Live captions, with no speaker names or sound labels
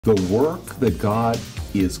The work that God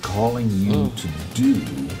is calling you to do,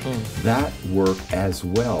 that work as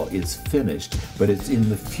well is finished, but it's in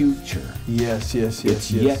the future. Yes. It's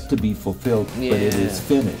yet to be fulfilled, but it is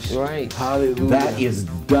finished. Right. Hallelujah. That is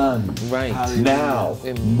done. Right. Hallelujah. Now,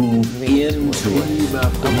 move into it.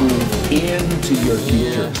 Move into your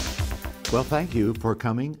future. Well, thank you for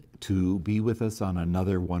coming to be with us on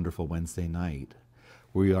another wonderful Wednesday night.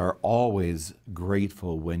 We are always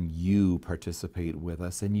grateful when you participate with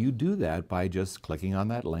us, and you do that by just clicking on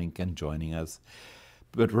that link and joining us.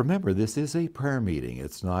 But remember, this is a prayer meeting.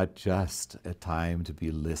 It's not just a time to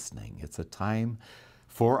be listening. It's a time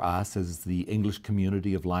for us as the English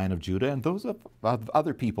community of Lion of Judah and those of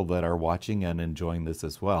other people that are watching and enjoying this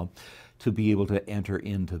as well, to be able to enter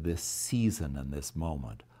into this season and this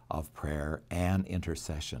moment of prayer and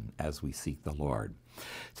intercession as we seek the Lord.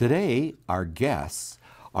 Today, our guests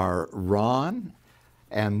are Ron,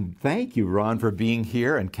 and thank you, Ron, for being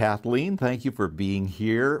here, and Kathleen, thank you for being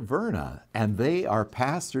here, Verna, and they are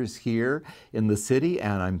pastors here in the city,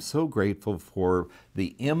 and I'm so grateful for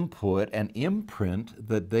the input and imprint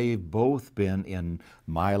that they've both been in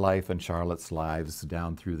my life and Charlotte's lives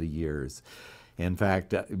down through the years. In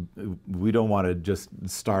fact, we don't want to just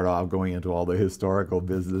start off going into all the historical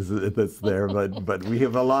business that's there, but we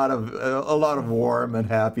have a lot of warm and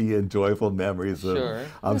happy and joyful memories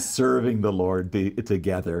of serving the Lord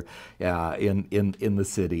together in the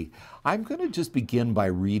city. I'm going to just begin by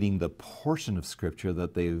reading the portion of Scripture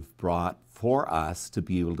that they've brought for us to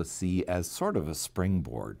be able to see as sort of a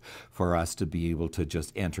springboard for us to be able to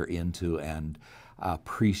just enter into and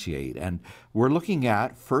appreciate. And we're looking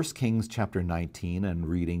at 1 Kings chapter 19 and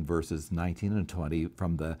reading verses 19 and 20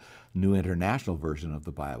 from the New International Version of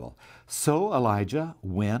the Bible. So Elijah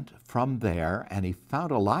went from there, and he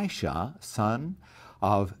found Elisha, son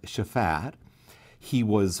of Shaphat. He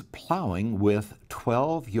was plowing with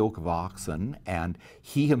 12 yoke of oxen, and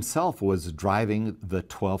he himself was driving the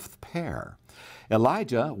 12th pair.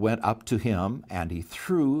 Elijah went up to him, and he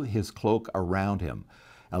threw his cloak around him.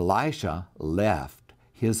 Elisha left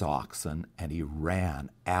his oxen, and he ran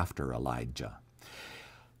after Elijah.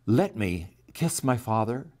 "Let me kiss my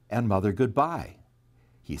father and mother goodbye,"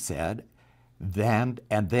 he said, and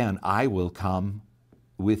then I will come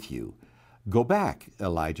with you." "Go back,"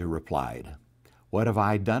 Elijah replied. "What have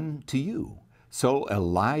I done to you?" So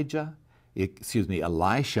Elisha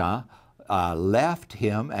left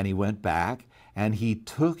him, and he went back, and he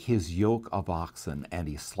took his yoke of oxen, and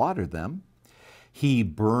he slaughtered them. He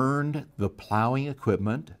burned the plowing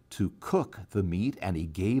equipment to cook the meat, and he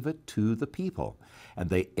gave it to the people, and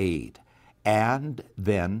they ate. And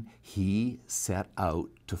then he set out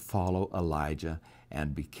to follow Elijah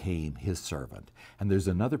and became his servant. And there's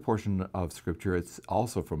another portion of Scripture, it's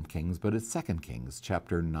also from Kings, but it's 2 Kings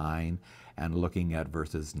chapter 9, and looking at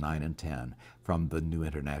verses 9 and 10 from the New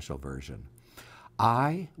International Version.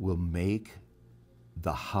 "I will make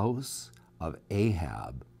the house of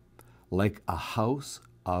Ahab like a house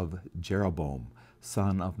of Jeroboam,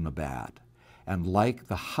 son of Nebat, and like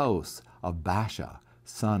the house of Baasha,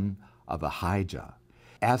 son of Ahijah.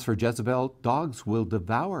 As for Jezebel, dogs will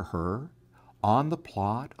devour her on the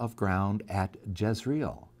plot of ground at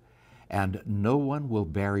Jezreel, and no one will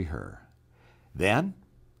bury her." Then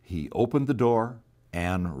he opened the door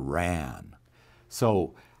and ran.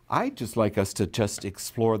 So I'd just like us to just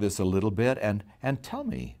explore this a little bit and tell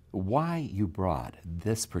me why you brought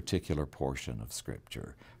this particular portion of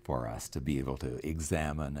Scripture for us to be able to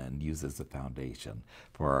examine and use as a foundation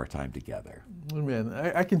for our time together. Amen.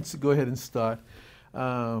 I can go ahead and start.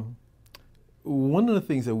 One of the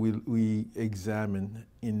things that we examine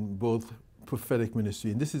in both prophetic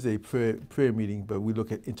ministry, and this is a prayer meeting, but we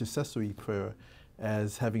look at intercessory prayer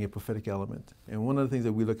as having a prophetic element. And one of the things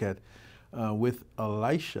that we look at with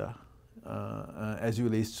Elisha, as it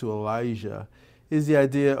relates to Elijah, is the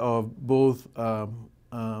idea of both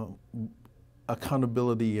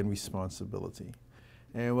accountability and responsibility.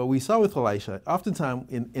 And what we saw with Elisha, oftentimes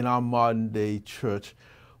in our modern day church,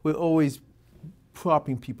 we're always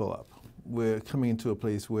propping people up. We're coming into a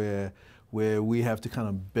place where we have to kind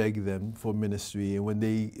of beg them for ministry, and when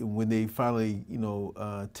they finally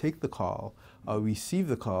take the call or receive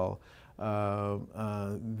the call,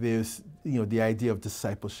 there's the idea of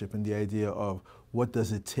discipleship and the idea of what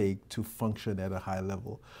does it take to function at a high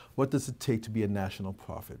level? What does it take to be a national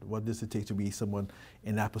prophet? What does it take to be someone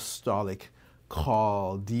in apostolic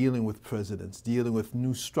call, dealing with presidents, dealing with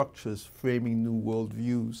new structures, framing new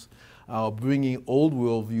worldviews, bringing old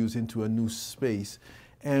worldviews into a new space?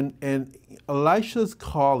 And Elisha's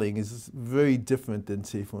calling is very different than,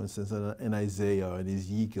 say, for instance, in Isaiah or in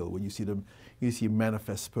Ezekiel, when you see them, you see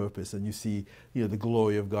manifest purpose, and you see, the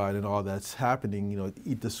glory of God and all that's happening.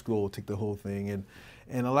 Eat the scroll, take the whole thing, and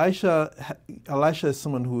Elisha is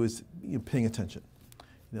someone who is paying attention,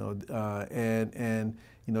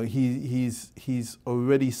 he's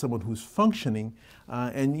already someone who's functioning,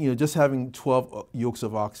 and just having 12 yokes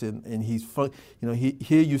of oxen, and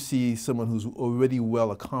here you see someone who's already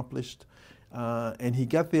well accomplished, and he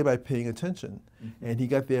got there by paying attention, and he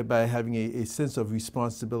got there by having a sense of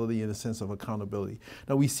responsibility and a sense of accountability.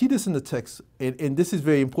 Now we see this in the text, and this is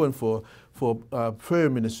very important for prayer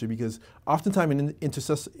ministry, because oftentimes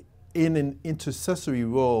in an intercessory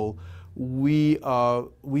role, we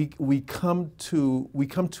come to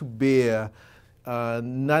bear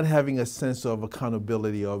not having a sense of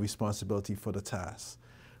accountability or responsibility for the task.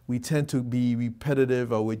 We tend to be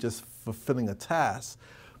repetitive, or we're just fulfilling a task,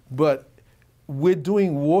 but we're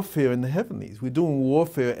doing warfare in the heavenlies. We're doing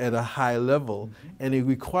warfare at a high level, and it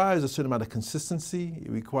requires a certain amount of consistency. It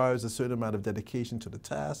requires a certain amount of dedication to the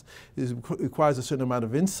task. It requires a certain amount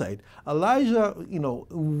of insight. Elijah,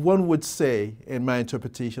 one would say, in my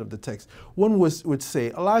interpretation of the text, one would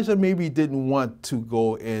say Elijah maybe didn't want to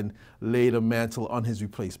go and lay the mantle on his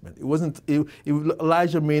replacement.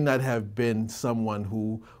 Elijah may not have been someone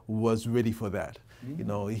who was ready for that.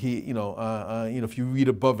 If you read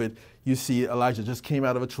above it, you see Elijah just came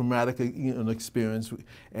out of a traumatic experience,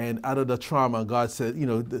 and out of the trauma, God said,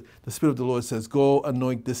 the Spirit of the Lord says, go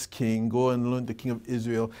anoint this king, go anoint the king of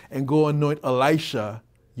Israel, and go anoint Elisha,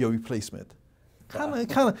 your replacement.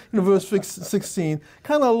 Kind of, verse 16,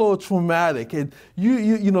 kind of a little traumatic, and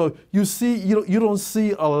you don't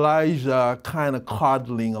see Elijah kind of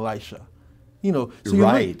coddling Elisha. So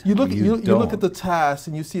you look at the task,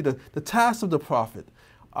 and you see the task of the prophet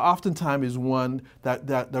oftentimes is one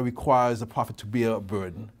that requires the prophet to bear a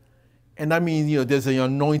burden. And that means, there's an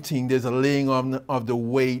anointing, there's a laying on of the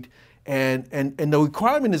weight, and the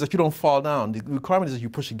requirement is that you don't fall down. The requirement is that you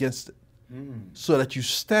push against it so that you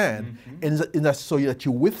stand, and that's so that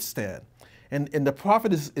you withstand. And the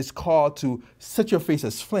prophet is called to set your face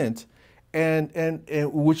as flint, and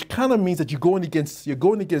which kind of means that you're going against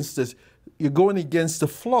this. You're going against the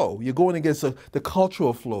flow. You're going against the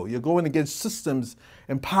cultural flow. You're going against systems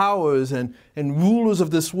and powers and rulers of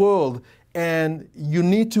this world, and you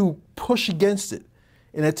need to push against it.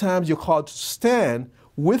 And at times you're called to stand,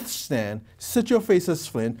 withstand, set your face as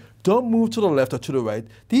flint, don't move to the left or to the right.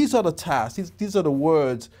 These are the tasks. These are the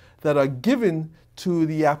words that are given to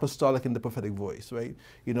the apostolic and the prophetic voice, right?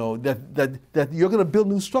 That you're going to build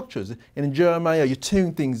new structures. And in Jeremiah, you're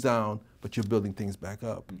tearing things down, but you're building things back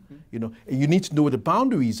up. And you need to know what the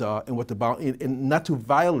boundaries are and and not to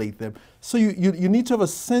violate them. So you need to have a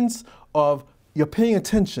sense of you're paying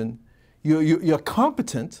attention, you're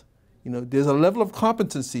competent. There's a level of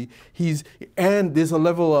competency. And there's a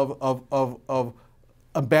level of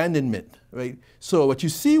abandonment, right? So what you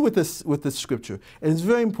see with this scripture, and it's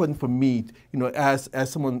very important for me, as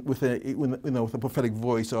someone with a prophetic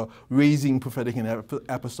voice or raising prophetic and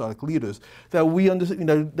apostolic leaders, that we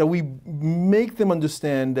understand, that we make them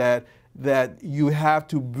understand that you have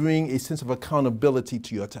to bring a sense of accountability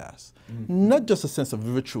to your task, not just a sense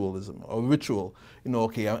of ritualism or ritual.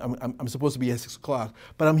 Okay, I'm supposed to be at 6 o'clock,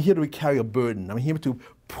 but I'm here to carry a burden. I'm here to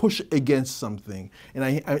push against something, and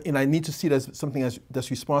I need to see it as something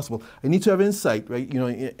that's responsible. I need to have insight, right?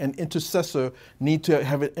 An intercessor need to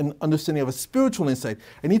have an understanding of a spiritual insight.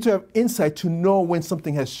 I need to have insight to know when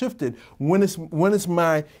something has shifted. When is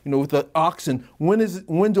my, with the oxen, when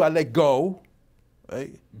do I let go?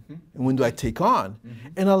 Right? And when do I take on?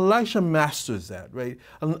 And Elisha masters that, right?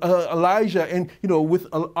 Elijah, and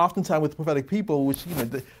oftentimes with prophetic people, which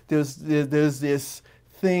there's this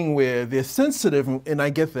thing where they're sensitive, and I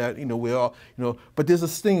get that, we're all, but there's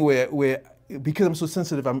this thing where because I'm so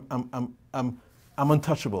sensitive, I'm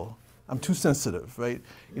untouchable. I'm too sensitive, right?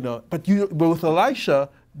 But with Elisha,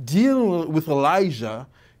 dealing with Elijah,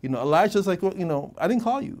 Elijah's like, well, I didn't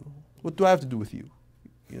call you. What do I have to do with you?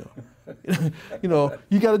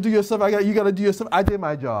 You got to do your stuff. You got to do your stuff. I did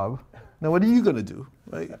my job. Now what are you going to do,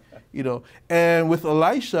 right? And with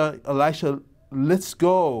Elisha lets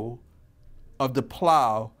go of the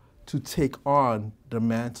plow to take on the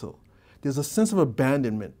mantle. There's a sense of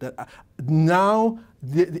abandonment that now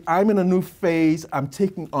I'm in a new phase. I'm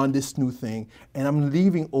taking on this new thing, and I'm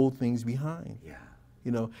leaving old things behind. Yeah.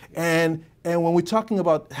 And when we're talking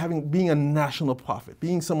about being a national prophet,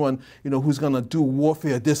 being someone who's going to do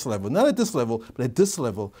warfare at this level, not at this level, but at this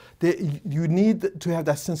level, you need to have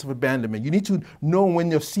that sense of abandonment. You need to know when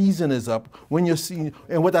your season is up, and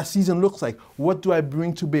what that season looks like. What do I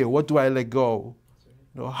bring to bear? What do I let go?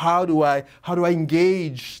 How do I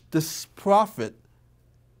engage this prophet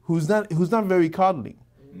who's not very cuddling.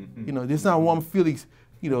 You know, there's not warm feelings,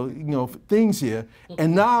 things here.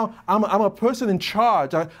 And now I'm a person in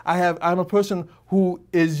charge. I'm a person who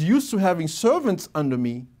is used to having servants under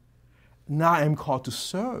me. Now I'm called to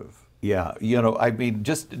serve. Yeah, I mean,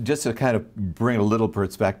 just to kind of bring a little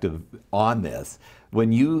perspective on this,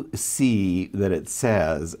 when you see that it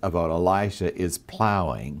says about Elisha is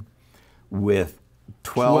plowing with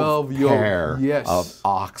 12 pair of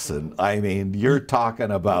oxen, I mean, you're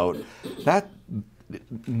talking about that.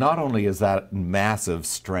 Not only is that massive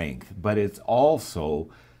strength, but it's also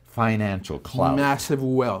financial clout. Massive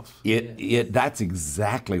wealth. That's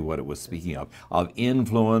exactly what it was speaking of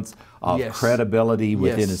influence, of credibility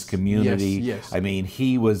within his community. I mean,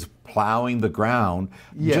 he was plowing the ground,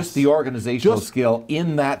 just the organizational skill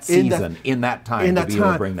in that season, in that time, to be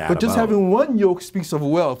able to bring that about. But just having one yoke speaks of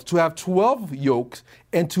wealth. To have 12 yokes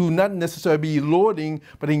and to not necessarily be lording,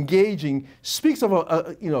 but engaging, speaks of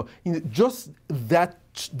just that.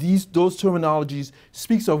 Those terminologies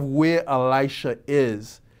speaks of where Elisha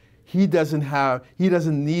is. He doesn't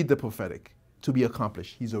need the prophetic to be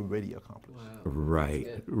accomplished. He's already accomplished.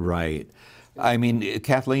 Wow. Right. I mean,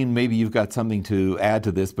 Kathleen, maybe you've got something to add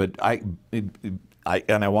to this, but I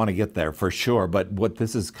want to get there for sure. But what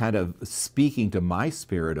this is kind of speaking to my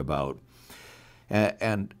spirit about,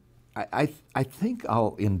 and I think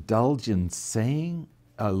I'll indulge in saying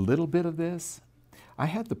a little bit of this. I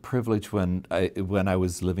had the privilege when I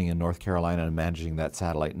was living in North Carolina and managing that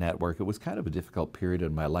satellite network. It was kind of a difficult period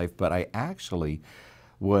in my life, but I actually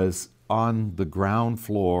was on the ground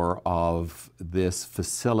floor of this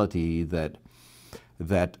facility that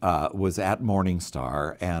was at Morning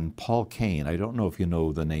Star, and Paul Kane, I don't know if you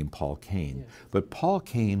know the name Paul Kane, but Paul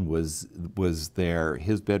Kane was there.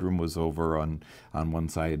 His bedroom was over on one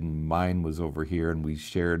side and mine was over here, and we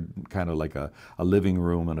shared kind of like a living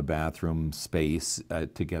room and a bathroom space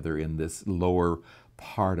together in this lower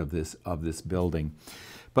part of this building.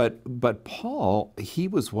 But Paul, he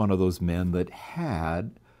was one of those men that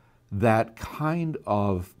had that kind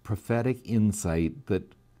of prophetic insight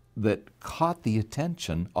that caught the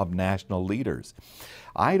attention of national leaders.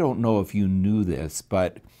 I don't know if you knew this,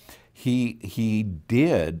 but he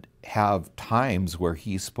did have times where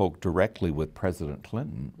he spoke directly with President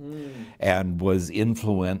Clinton and was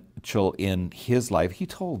influential in his life. He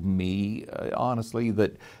told me honestly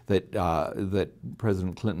that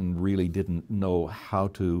President Clinton really didn't know how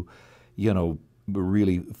to,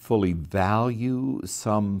 really fully value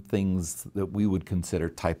some things that we would consider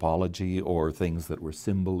typology or things that were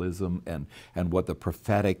symbolism and what the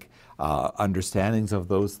prophetic understandings of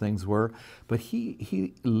those things were. But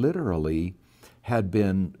he literally had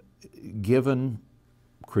been given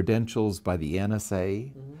credentials by the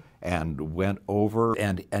NSA and went over,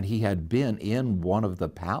 and he had been in one of the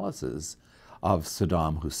palaces of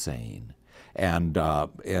Saddam Hussein. And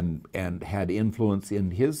had influence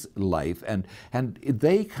in his life, and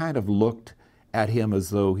they kind of looked at him as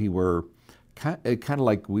though he were kind of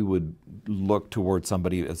like we would look towards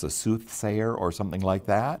somebody as a soothsayer or something like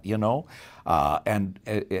that, and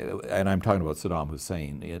I'm talking about Saddam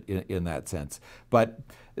Hussein in that sense. But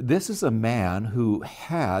this is a man who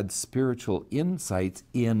had spiritual insights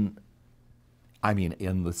in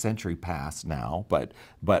the century past now, but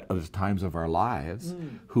of the times of our lives,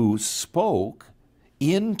 who spoke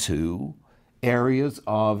into areas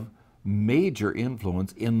of major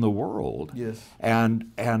influence in the world. Yes.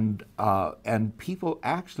 And people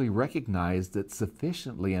actually recognized it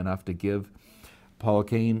sufficiently enough to give Paul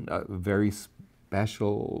Kane a very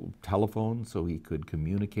special telephone so he could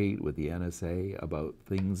communicate with the NSA about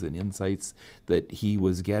things and insights that he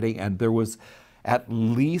was getting. And there was at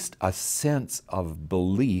least a sense of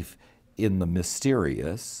belief in the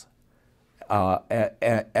mysterious.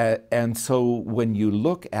 And so when you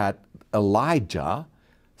look at Elijah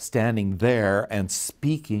standing there and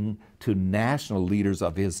speaking to national leaders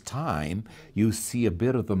of his time, you see a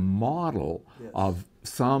bit of the model of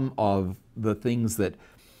some of the things that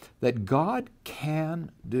God can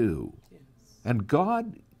do. And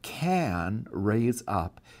God can raise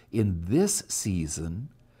up in this season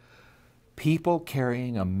people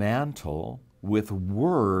carrying a mantle with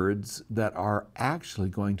words that are actually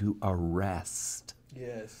going to arrest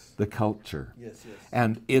the culture.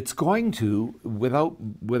 And it's going to,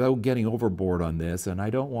 without getting overboard on this, and I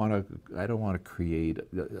don't want to create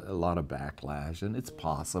a lot of backlash, and it's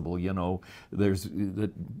possible, there's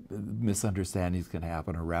misunderstandings can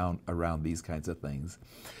happen around these kinds of things.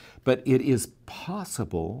 But it is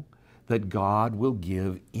possible that God will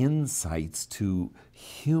give insights to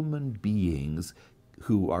human beings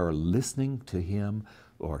who are listening to Him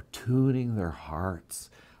or tuning their hearts,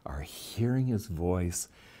 are hearing His voice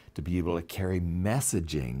to be able to carry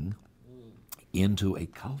messaging into a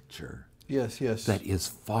culture that is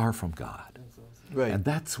far from God. Right. And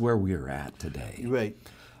that's where we're at today. Right.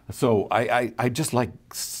 So I just like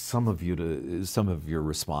some of your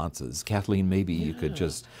responses. Kathleen, maybe you could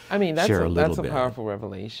just share a little bit. That's a powerful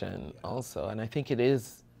revelation also, and I think it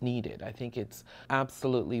is needed. I think it's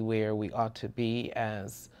absolutely where we ought to be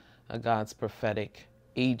as God's prophetic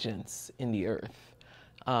agents in the earth.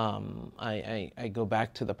 I go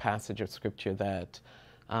back to the passage of scripture that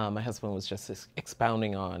my husband was just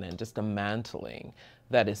expounding on, and just the mantling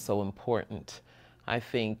that is so important. I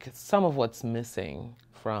think some of what's missing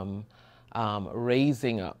from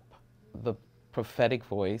raising up the prophetic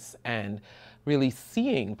voice and really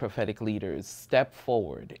seeing prophetic leaders step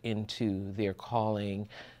forward into their calling,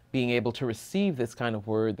 being able to receive this kind of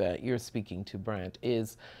word that you're speaking to, Brent,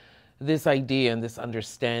 is this idea and this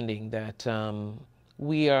understanding that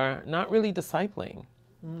we are not really discipling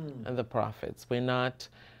the prophets. We're not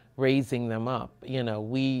raising them up. You know,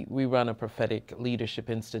 we run a prophetic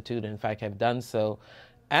leadership institute. In fact, have done so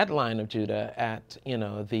at Lion of Judah at,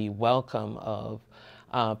 the welcome of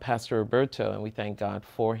Pastor Roberto, and we thank God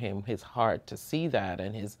for him, his heart to see that,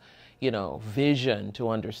 and his, vision to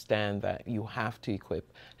understand that you have to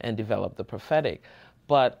equip and develop the prophetic.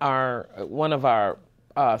 But one of our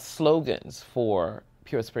slogans for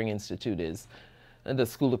Pure Spring Institute is, the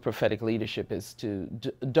School of Prophetic Leadership is to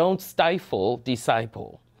don't stifle,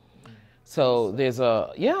 disciple. So there's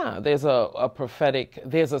a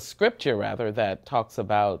scripture rather that talks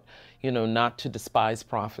about, not to despise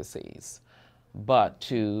prophecies, but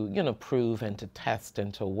to, prove and to test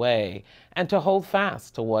and to weigh and to hold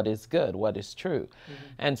fast to what is good, what is true.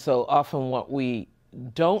 And so often what we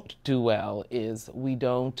don't do well is we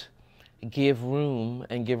don't give room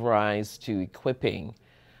and give rise to equipping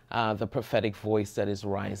the prophetic voice that is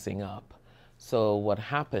rising up. So what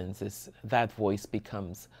happens is that voice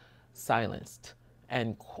becomes silenced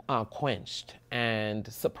and quenched and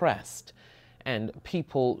suppressed, and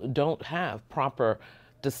people don't have proper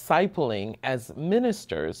discipling as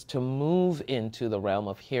ministers to move into the realm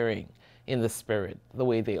of hearing in the spirit the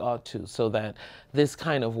way they ought to, so that this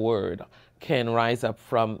kind of word can rise up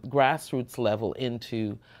from grassroots level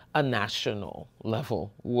into a national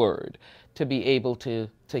level word, to be able to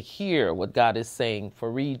hear what God is saying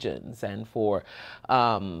for regions and for,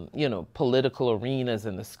 political arenas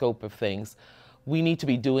and the scope of things. We need to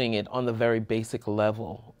be doing it on the very basic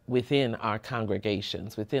level within our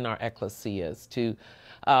congregations, within our ecclesias, to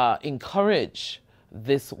encourage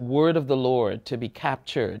this word of the Lord to be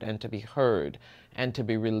captured and to be heard and to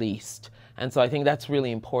be released. And so I think that's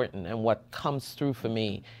really important, and what comes through for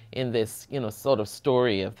me in this, sort of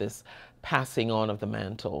story of this passing on of the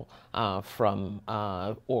mantle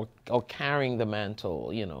or carrying the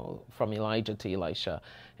mantle, from Elijah to Elisha,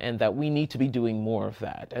 and that we need to be doing more of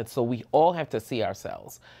that. And so we all have to see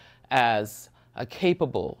ourselves as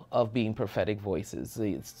capable of being prophetic voices.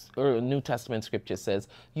 The New Testament scripture says,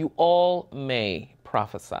 you all may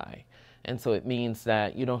prophesy. And so it means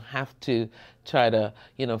that you don't have to try to,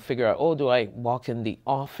 figure out, do I walk in the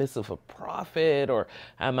office of a prophet, or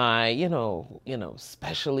am I,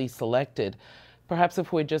 specially selected? Perhaps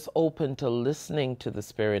if we're just open to listening to the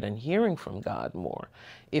Spirit and hearing from God more,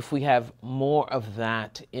 if we have more of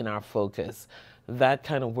that in our focus, that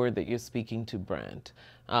kind of word that you're speaking to, Brent,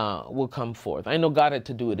 will come forth. I know God had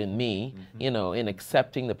to do it in me, in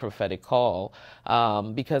accepting the prophetic call,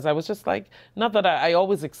 because I was just like, not that I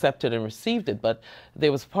always accepted and received it, but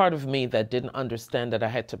there was part of me that didn't understand that I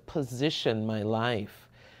had to position my life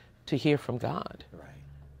to hear from God. Right.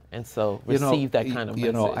 And so receive that kind of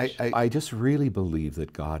message. I just really believe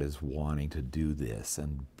that God is wanting to do this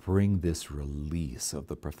and bring this release of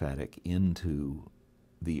the prophetic into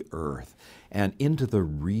the earth and into the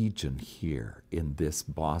region here in this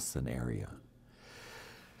Boston area.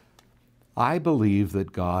 I believe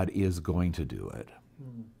that God is going to do it.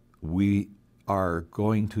 We are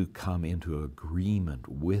going to come into agreement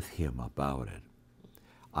with Him about it.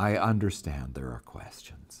 I understand there are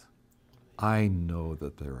questions. I know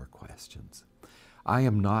that there are questions. I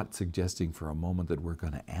am not suggesting for a moment that we're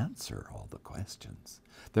going to answer all the questions.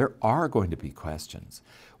 There are going to be questions.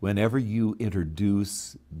 Whenever you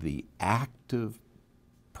introduce the active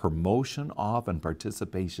promotion of and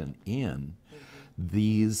participation in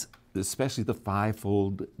these, especially the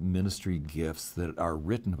fivefold ministry gifts that are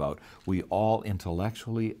written about, we all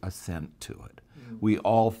intellectually assent to it. We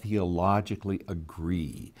all theologically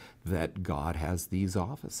agree that God has these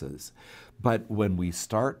offices. But when we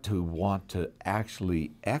start to want to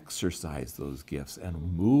actually exercise those gifts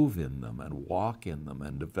and move in them and walk in them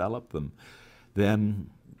and develop them, then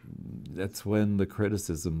that's when the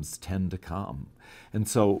criticisms tend to come. And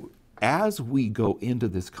so as we go into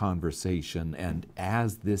this conversation, and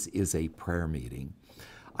as this is a prayer meeting,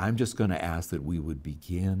 I'm just going to ask that we would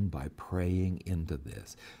begin by praying into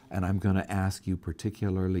this. And I'm going to ask you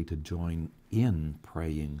particularly to join in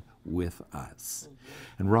praying with us.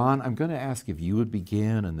 And Ron, I'm going to ask if you would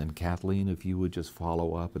begin, and then Kathleen, if you would just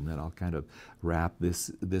follow up, and then I'll kind of wrap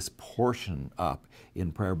this portion up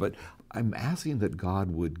in prayer. But I'm asking that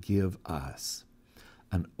God would give us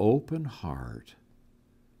an open heart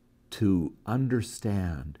to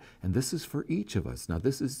understand, and this is for each of us. Now,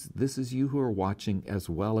 this is you who are watching as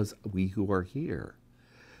well as we who are here,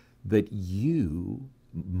 that you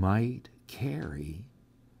might carry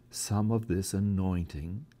some of this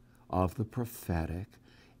anointing of the prophetic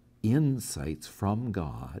insights from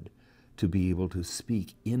God to be able to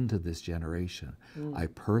speak into this generation. I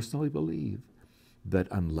personally believe that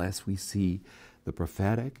unless we see the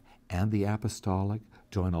prophetic and the apostolic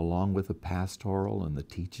join along with the pastoral and the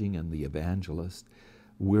teaching and the evangelist,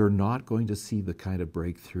 we're not going to see the kind of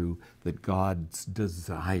breakthrough that God's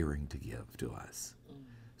desiring to give to us.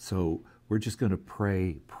 So we're just going to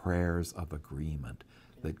pray prayers of agreement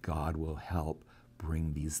that God will help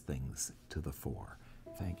bring these things to the fore.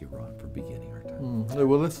 Thank you, Ron, for beginning our time.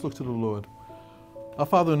 Well, let's look to the Lord. Our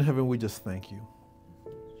Father in heaven, we just thank you.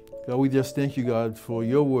 God, we just thank you, God, for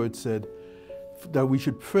your word said that we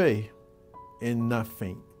should pray and not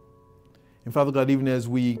faint. And Father God, even as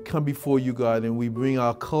we come before you, God, and we bring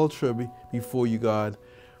our culture before you, God,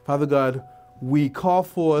 Father God, we call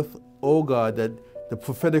forth, oh God, that the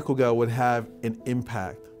prophetic, oh God, would have an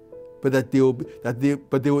impact, but that there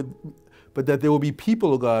will be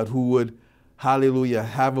people, oh God, who would, hallelujah,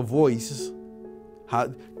 have a voice,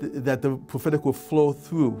 that the prophetic will flow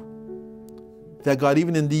through. That God,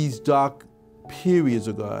 even in these dark periods,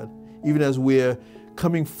 oh God, even as we're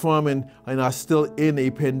coming from and are still in a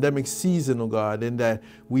pandemic season, oh God, and that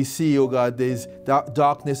we see, oh God, there's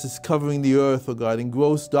darkness is covering the earth, oh God, in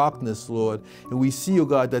gross darkness, Lord. And we see, oh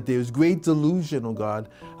God, that there's great delusion, oh God.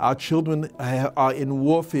 Our children are in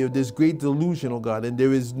warfare. There's great delusion, oh God, and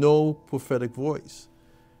there is no prophetic voice.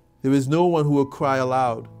 There is no one who will cry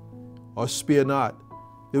aloud or spare not.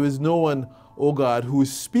 There is no one, oh God, who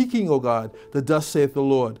is speaking, oh God, that thus saith the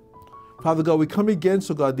Lord. Father God, we come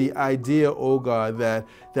against, oh God, the idea, oh God,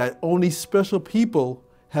 that only special people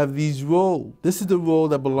have these roles. This is the role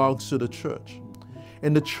that belongs to the church.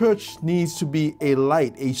 And the church needs to be a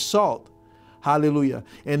light, a salt. Hallelujah.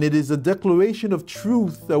 And it is a declaration of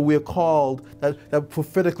truth that we're called, that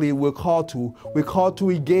prophetically we're called to. We're called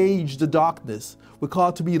to engage the darkness. We're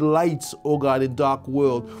called to be lights, oh God, in dark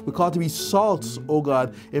world. We're called to be salts, oh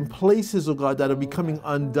God, in places, oh God, that are becoming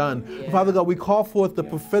undone. Yeah. Father God, we call forth the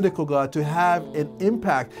prophetic, oh God, to have an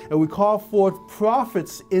impact. And we call forth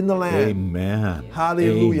prophets in the land. Amen.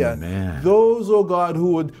 Hallelujah. Amen. Those, oh God,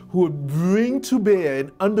 who would bring to bear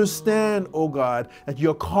and understand, oh God, that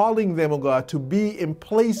you're calling them, oh God, to be in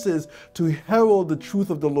places to herald the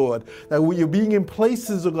truth of the Lord. That you're being in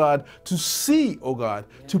places, oh God, to see, oh God,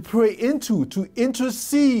 to pray into, to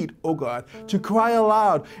intercede, oh God, to cry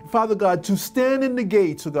aloud, Father God, to stand in the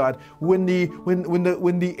gates, oh God, when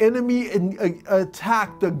the enemy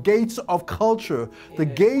attacked the gates of culture, the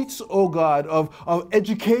gates, oh God, of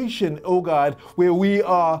education, oh God, where we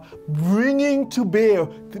are bringing to bear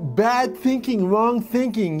bad thinking, wrong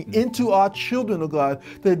thinking into our children, oh God,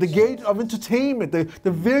 the gate of entertainment,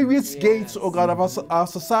 the various gates, oh God, of our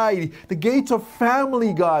society, the gates of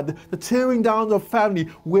family, God, the tearing down of family.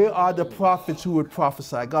 Where are the prophets who would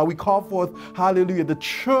prophesy? God, we call forth, hallelujah, the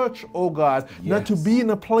church, oh God, not to be in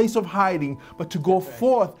a place of hiding, but to go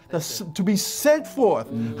forth, to be sent forth,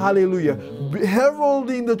 hallelujah,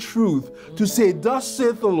 heralding the truth, to say, thus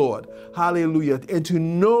saith the Lord, hallelujah, and to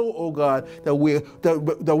know, oh God, that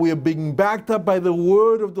we are being backed up by the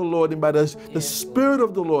word of the Lord and by the Spirit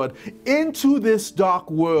of the Lord into this dark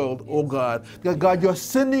world, oh God. That God, you're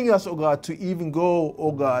sending us, oh God, to even go,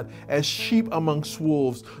 oh God, as sheep amongst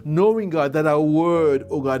wolves, knowing, God, that our word,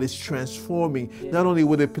 oh God, is transforming. Not only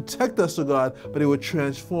will it protect us, oh God, but it will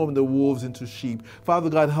transform the wolves into sheep. Father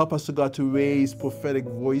God, help us, oh God, to raise prophetic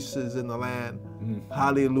voices in the land.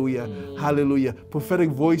 Hallelujah. Hallelujah. Prophetic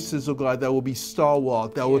voices, oh God, that will be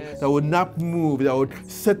stalwart, that would not move, that would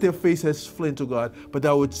set their face as flint, oh God, but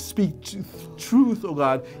that would speak truth, oh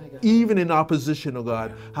God, even in opposition, oh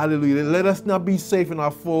God. Hallelujah. Let us not be safe in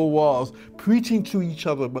our four walls, preaching to each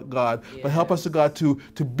other, but God, but help us, oh God, to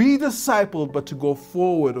be discipled, but to go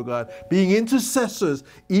forward, oh God, being intercessors,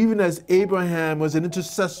 even as Abraham was an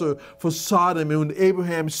intercessor for Sodom. And when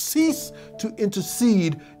Abraham ceased to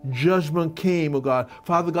intercede, judgment came, oh oh God.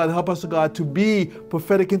 Father God, help us, oh God, to be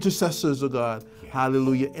prophetic intercessors, oh God.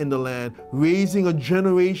 Hallelujah, in the land, raising a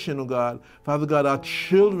generation, oh God. Father God, our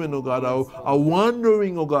children, oh God, are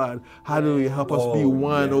wandering, oh God. Hallelujah, help us be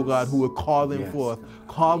one, oh God, who will call them forth,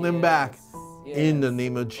 call them back in the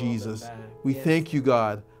name of Jesus. We thank you,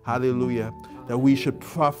 God, hallelujah, that we should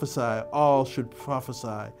prophesy, all should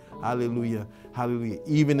prophesy, hallelujah, hallelujah,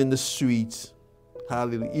 even in the streets.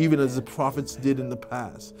 Hallelujah. Even as the prophets did in the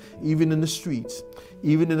past, even in the streets,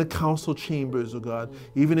 even in the council chambers, oh God,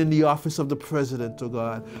 even in the office of the president, oh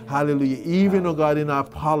God. Hallelujah. Even, oh God, in our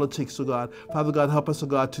politics, oh God. Father God, help us, oh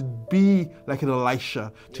God, to be like an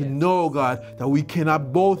Elisha, to know, oh God, that we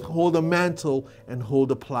cannot both hold a mantle and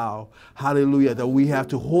hold a plow. Hallelujah. That we have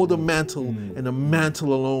to hold a mantle and a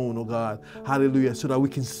mantle alone, oh God. Hallelujah. So that we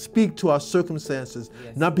can speak to our circumstances,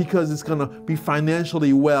 not because it's going to be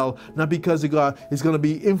financially well, not because, God, it's going to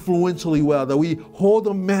be influentially well, that we hold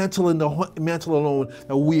the mantle and the mantle alone,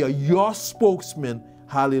 that we are your spokesman,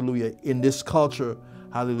 hallelujah, in this culture,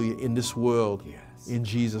 hallelujah, in this world. In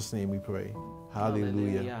Jesus' name we pray.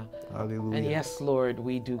 Hallelujah. Hallelujah. And yes, Lord,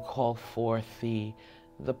 we do call forth the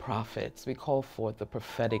prophets. We call forth the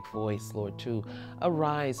prophetic voice, Lord, to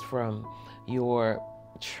arise from your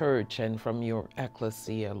church and from your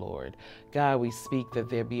ecclesia, Lord. God, we speak that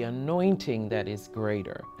there be anointing that is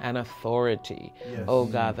greater and authority, oh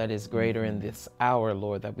God, that is greater in this hour,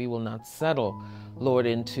 Lord, that we will not settle, Lord,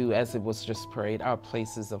 into, as it was just prayed, our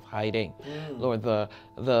places of hiding. Lord,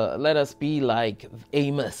 let us be like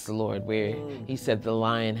Amos, Lord, where he said the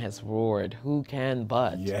lion has roared. Who can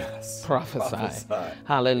but prophesy?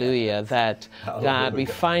 Hallelujah. That, God, we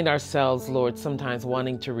find ourselves, Lord, sometimes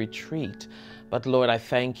wanting to retreat. But Lord, I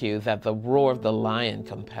thank you that the roar of the lion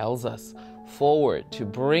compels us forward to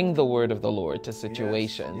bring the word of the Lord to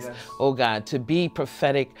situations. Oh God, to be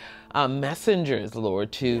prophetic messengers,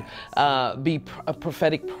 Lord, to be a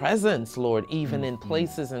prophetic presence, Lord, even in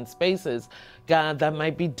places and spaces, God, that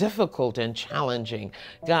might be difficult and challenging.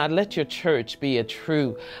 God, let your church be a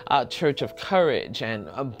true church of courage and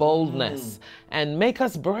boldness, and make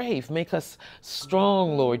us brave, make us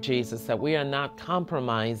strong, Lord Jesus, that we are not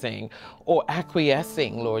compromising or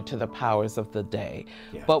acquiescing, Lord, to the powers of the day.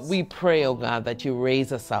 But we pray, oh God, that you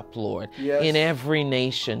raise us up, Lord, in every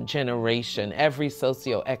nation, generation, every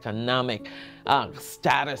socioeconomic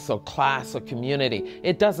status or class or community.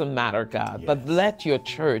 It doesn't matter, God, but let your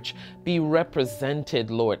church be represented,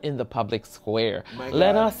 Lord, in the public square.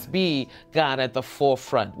 Let us be, God, at the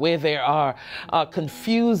forefront where there are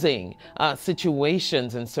confusing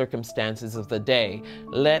situations and circumstances of the day.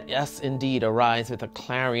 Let us indeed arise with a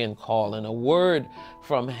clarion call and a word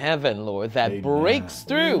from heaven, Lord, that breaks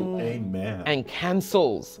through and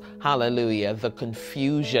cancels, hallelujah, the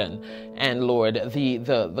confusion and, Lord,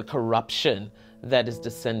 the corruption that is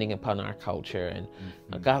descending upon our culture. And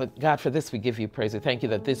God, for this we give you praise. We thank you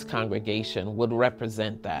that this congregation would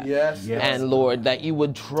represent that. And Lord, that you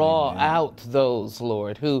would draw out those,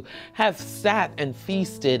 Lord, who have sat and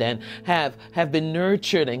feasted and have been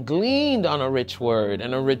nurtured and gleaned on a rich word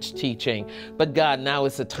and a rich teaching. But God, now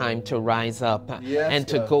is the time to rise up and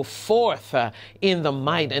to go forth in the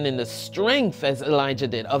might and in the strength, as Elijah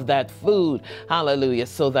did, of that food. Hallelujah.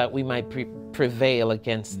 So that we might prevail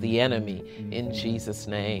against the enemy. In Jesus'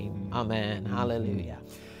 name. Amen. Hallelujah.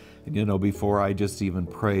 You know, before I just even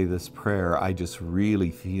pray this prayer, I just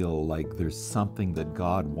really feel like there's something that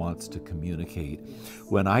God wants to communicate.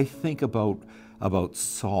 When I think about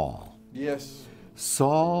Saul.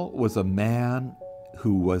 Saul was a man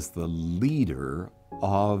who was the leader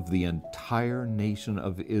of the entire nation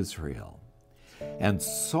of Israel. And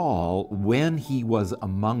Saul, when he was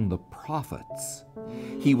among the prophets,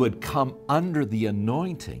 he would come under the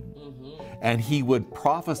anointing and he would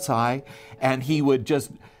prophesy, and he would just,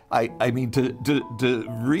 I mean, to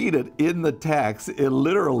read it in the text, it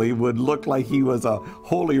literally would look like he was a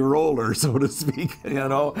holy roller, so to speak, you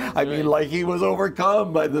know? I mean, like he was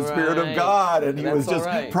overcome by the Spirit of God, and he was just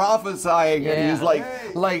prophesying, and he's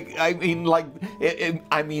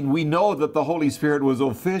I mean, we know that the Holy Spirit was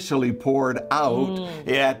officially poured out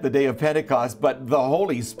at the day of Pentecost, but the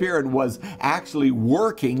Holy Spirit was actually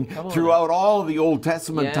working throughout all the Old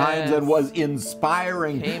Testament times and was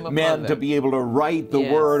inspiring men to be able to write the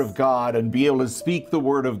Word of God and be able to speak the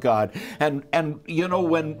Word of God. And you know,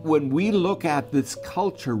 when we look at this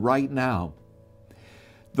culture right now,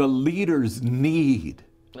 the leaders need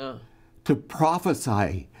to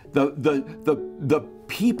prophesy. The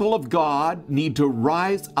people of God need to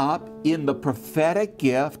rise up in the prophetic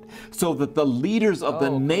gift so that the leaders of the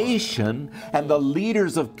nation and the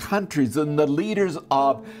leaders of countries and the leaders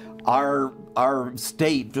of our our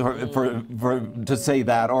state to say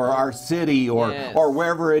that, or our city, or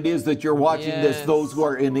wherever it is that you're watching this, those who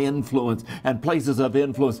are in influence and places of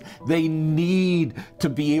influence, they need to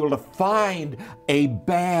be able to find a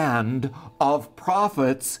band of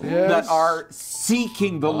prophets that are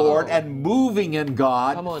seeking the Lord and moving in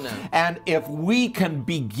God. Come on now. And if we can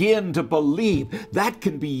begin to believe, that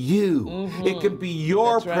can be you. It can be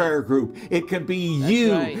your prayer group. It can be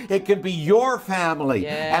you. It can be your family.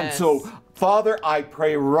 And so, Father, I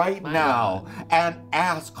pray right now and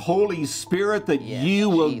ask, Holy Spirit, that you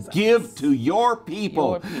will give to your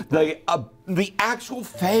people, the actual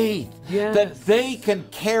faith that they can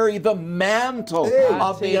carry the mantle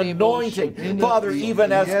of the anointing. Father,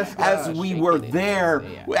 even as we were there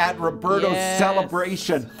at Roberto's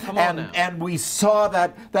celebration, and we saw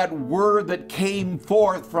that word that came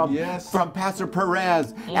forth from Pastor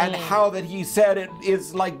Perez, and how that he said it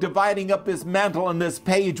is like dividing up his mantle, and this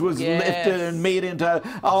page was lifted and made into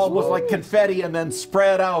almost like confetti and then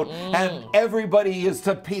spread out, and everybody is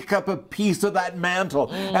to pick up a piece of that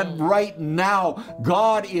mantle. And right now,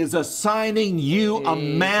 God is assigning you a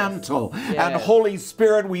mantle. And Holy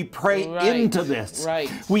Spirit, we pray into this.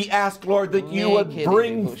 We ask, Lord, that you would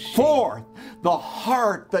bring forth the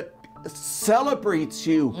heart that celebrates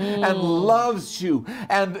you and loves you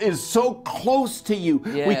and is so close to you.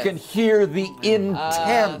 We can hear the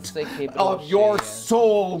intent of your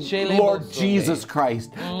soul, Lord Jesus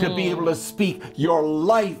Christ, to be able to speak your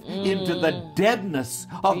life into the deadness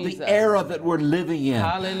of the era that we're living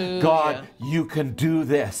in. God, you can do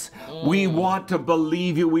this. We want to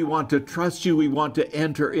believe you. We want to trust you. We want to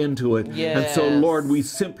enter into it. And so, Lord, we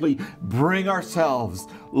simply bring ourselves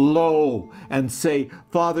low and say,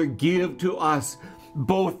 Father, give to us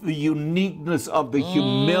both the uniqueness of the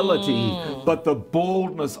humility, but the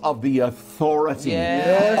boldness of the authority.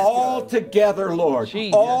 All together, Lord,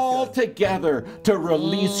 all together to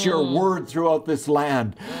release your word throughout this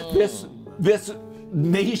land. This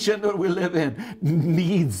nation that we live in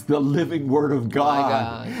needs the living word of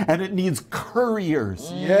God. And it needs couriers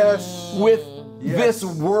with this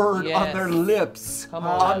word on their lips,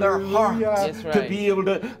 on their hearts, to be able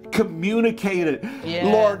to communicate it.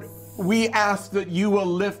 Lord, we ask that you will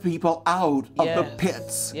lift people out of the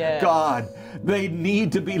pits. God, they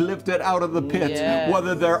need to be lifted out of the pits,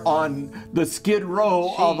 whether they're on the skid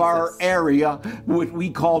row of our area, which we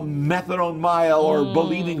call methadone mile, or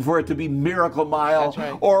believing for it to be miracle mile,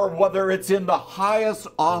 or whether it's in the highest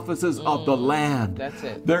offices of the land.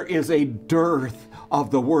 There is a dearth of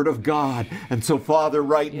the Word of God. And so, Father,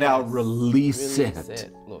 right now, release it.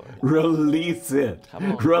 Lord. Release it.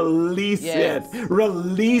 Release it.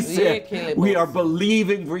 Release it. We are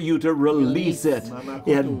believing for you to release it.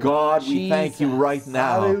 And God, we thank you right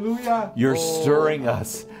now. Hallelujah. You're stirring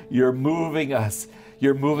us. You're moving us.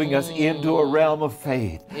 You're moving us into a realm of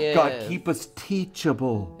faith. God, keep us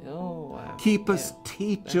teachable. Keep us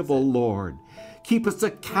teachable, Lord. Keep us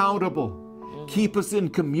accountable. Keep us in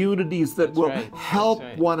communities that will help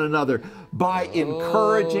one another by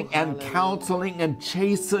encouraging and counseling and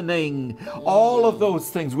chastening. All of those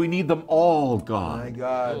things. We need them all, God, My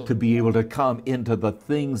God, to be able to come into the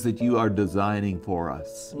things that you are designing for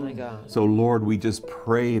us. My God. So, Lord, we just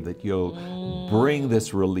pray that you'll bring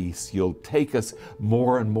this release. You'll take us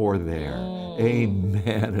more and more there. Amen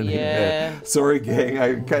and amen. Sorry, gang,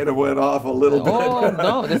 I kind of went off a little bit. Oh,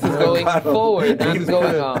 no, this is going forward, not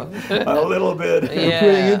going off. A little bit. we're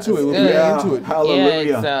praying into it. We're praying into it.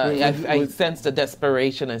 Hallelujah. I sensed the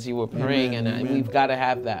desperation as you were praying, and we've got to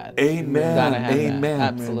have that. Amen. We've got to have Amen.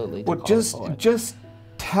 that. Absolutely. Well, just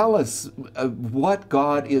tell us what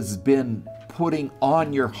God has been putting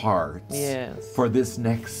on your hearts for this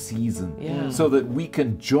next season, so that we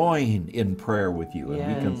can join in prayer with you,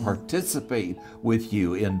 and we can participate with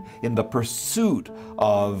you in the pursuit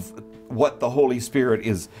of what the Holy Spirit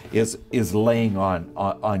is laying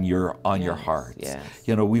on your hearts.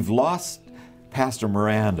 You know, we've lost Pastor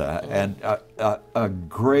Miranda, and a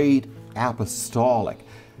great apostolic.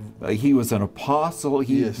 He was an apostle.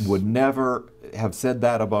 He would never have said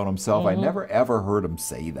that about himself. I never ever heard him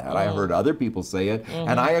say that. I heard other people say it,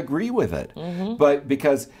 and I agree with it. But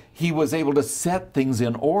because he was able to set things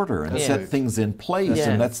in order and set things in place,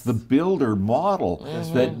 and that's the builder model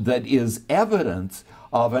that is evidence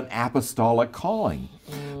of an apostolic calling.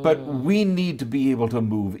 But we need to be able to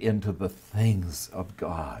move into the things of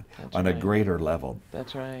God on a greater level.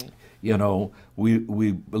 That's right. You know,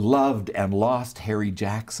 we loved and lost Harry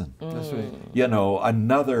Jackson. That's right. You know,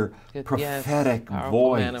 another prophetic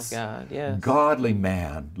voice, man of God. Godly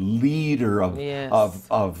man, leader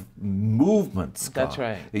of movements. God. That's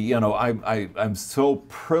right. you know, I'm so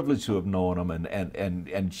privileged to have known him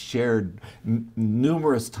and shared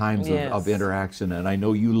numerous times of interaction, and I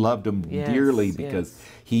know you loved him dearly because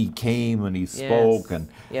he came and he spoke, and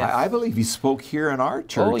I believe he spoke here in our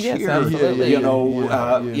church here, absolutely. you know,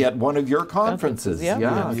 at one of your conferences.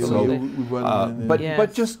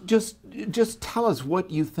 But just tell us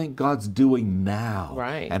what you think God's doing now,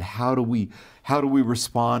 and how do we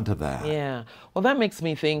respond to that? Yeah, well, that makes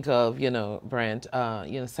me think of, you know, Brent,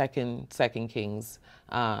 you know, Second Kings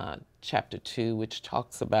chapter 2, which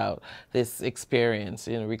talks about this experience,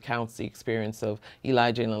 you know, recounts the experience of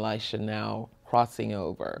Elijah and Elisha now crossing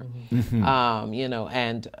over, you know,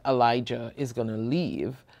 and Elijah is going to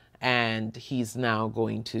leave, and he's now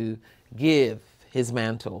going to give his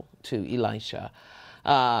mantle to Elisha.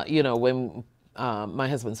 You know, when my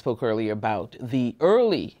husband spoke earlier about the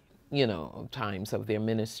early, you know, times of their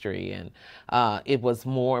ministry, and it was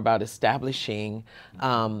more about establishing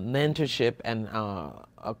mentorship and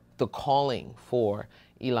the calling for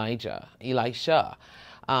Elisha.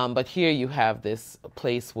 But here you have this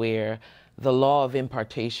place where the law of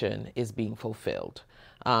impartation is being fulfilled.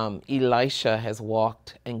 Elisha has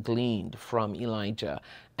walked and gleaned from Elijah,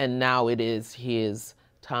 and now it is his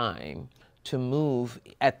time to move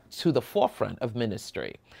to the forefront of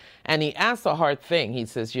ministry. And he asks a hard thing. He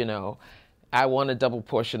says, you know, I want a double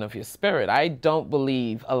portion of your spirit. I don't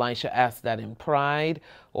believe Elisha asked that in pride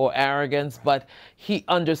or arrogance, but he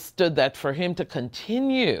understood that for him to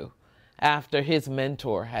continue after his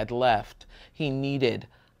mentor had left, he needed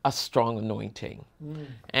a strong anointing,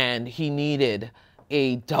 and he needed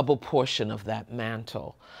a double portion of that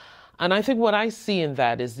mantle. And I think what I see in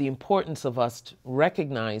that is the importance of us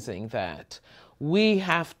recognizing that we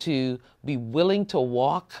have to be willing to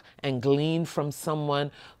walk and glean from someone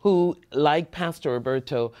who, like Pastor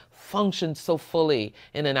Roberto, functioned so fully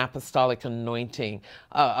in an apostolic anointing,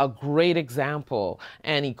 a great example,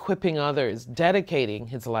 and equipping others, dedicating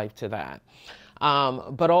his life to that.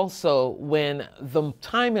 But also when the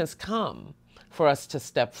time has come for us to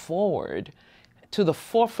step forward to the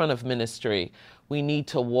forefront of ministry, we need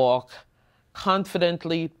to walk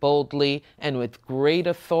confidently, boldly, and with great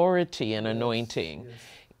authority and anointing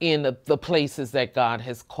in the places that God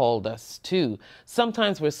has called us to.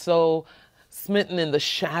 Sometimes we're so smitten in the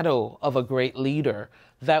shadow of a great leader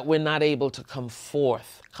that we're not able to come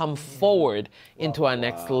forward into our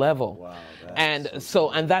next level. And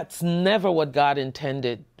that's never what God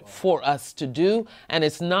intended for us to do, and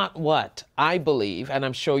it's not what I believe, and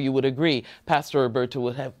I'm sure you would agree, Pastor Roberto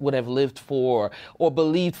would have lived for, or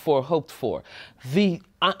believed for, hoped for. The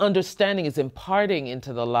understanding is imparting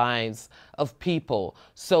into the lives of people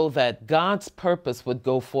so that God's purpose would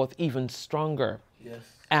go forth even stronger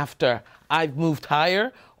after I've moved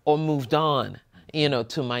higher or moved on, you know,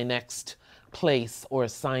 to my next place or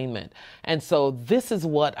assignment. And so this is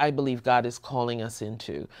what I believe God is calling us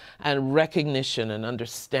into, and recognition and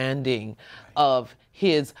understanding of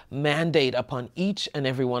his mandate upon each and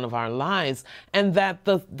every one of our lives, and that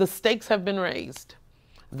the stakes have been raised.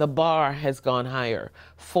 The bar has gone higher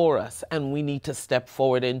for us, and we need to step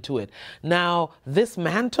forward into it. Now, this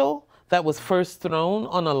mantle that was first thrown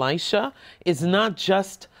on Elisha is not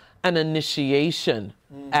just an initiation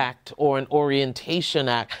act or an orientation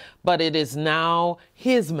act, but it is now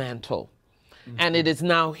his mantle. And it is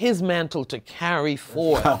now his mantle to carry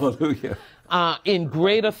forth. Hallelujah. In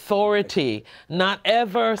great authority, not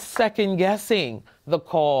ever second guessing the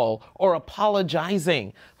call or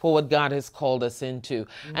apologizing for what God has called us into.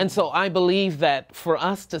 And so I believe that for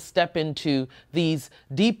us to step into these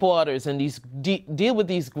deep waters and deal with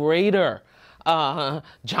these greater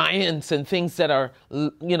giants and things that are,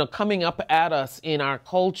 you know, coming up at us in our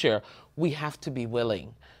culture, we have to be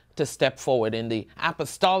willing to step forward in the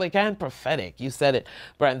apostolic and prophetic. You said it,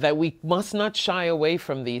 Brent, that we must not shy away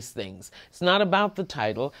from these things. It's not about the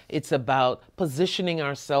title. It's about positioning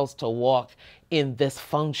ourselves to walk in this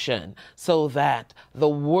function so that the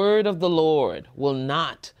word of the Lord will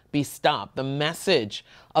not be stopped. The message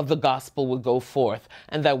of the gospel would go forth,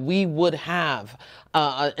 and that we would have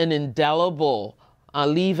an indelible,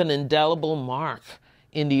 leave an indelible mark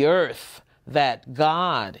in the earth, that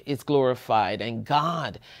God is glorified and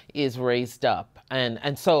God is raised up.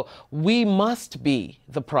 And so we must be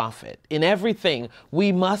the prophet. In everything,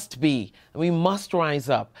 we must rise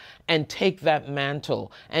up and take that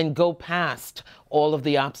mantle and go past all of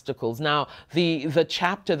the obstacles. Now, the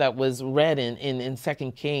chapter that was read in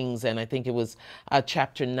 2 Kings, and I think it was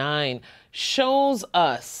chapter 9, shows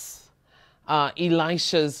us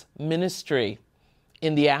Elisha's ministry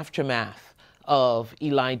in the aftermath of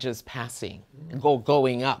Elijah's passing,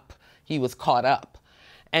 going up. He was caught up.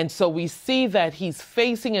 And so we see that he's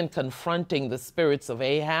facing and confronting the spirits of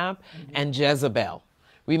Ahab and Jezebel.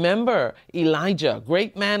 Remember, Elijah,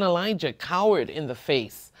 great man Elijah, cowered in the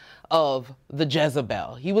face of the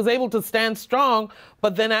Jezebel. He was able to stand strong,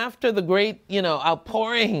 but then after the great,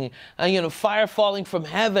 outpouring, fire falling from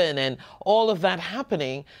heaven and all of that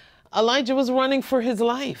happening, Elijah was running for his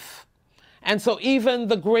life. And so even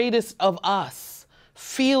the greatest of us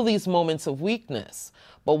feel these moments of weakness.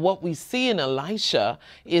 But what we see in Elisha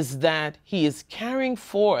is that he is carrying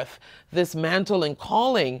forth this mantle and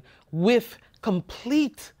calling with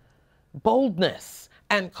complete boldness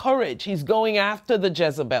and courage. He's going after the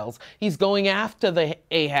Jezebels. He's going after the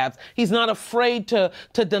Ahabs. He's not afraid to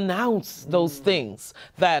denounce those things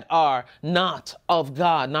that are not of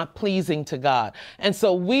God, not pleasing to God. And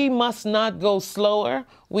so we must not go slower.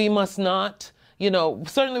 We must not,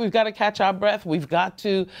 certainly we've got to catch our breath. We've got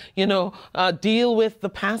to, deal with the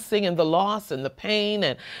passing and the loss and the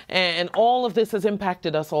pain. And all of this has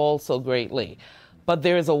impacted us all so greatly. But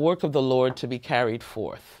there is a work of the Lord to be carried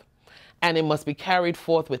forth. And it must be carried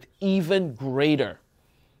forth with even greater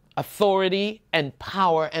authority and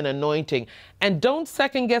power and anointing. And don't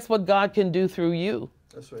second guess what God can do through you.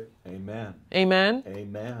 That's right. Amen. Amen.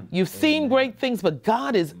 Amen. You've seen great things, but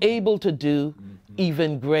God is able to do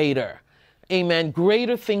even greater. Amen.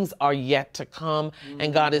 Greater things are yet to come.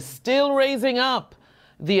 And God is still raising up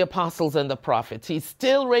the apostles and the prophets. He's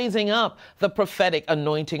still raising up the prophetic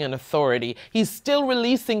anointing and authority. He's still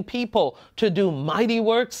releasing people to do mighty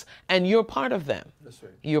works, and you're part of them. That's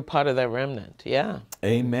right. You're part of that remnant. Yeah.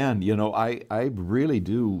 Amen. I really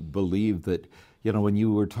do believe that, when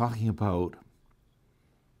you were talking about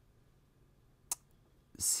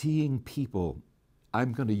seeing people,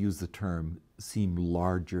 I'm going to use the term, seem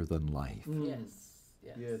larger than life.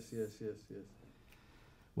 Yes.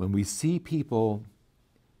 When we see people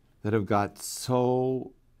that have got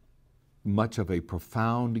so much of a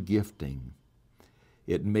profound gifting,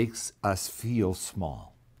 it makes us feel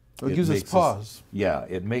small. It gives us pause.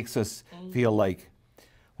 It makes us feel like,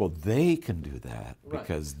 well, they can do that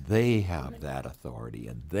because they have that authority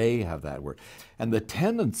and they have that word. And the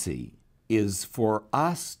tendency is for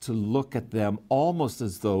us to look at them almost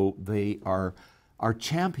as though they are our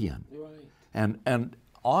champion. Right. And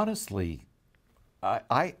honestly,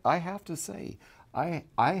 I have to say, I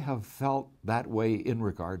have felt that way in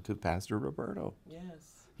regard to Pastor Roberto. Yes.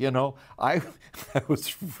 I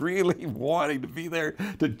was really wanting to be there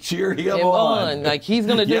to cheer him on. Like he's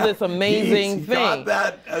going to do this amazing thing. He's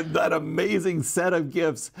got that amazing set of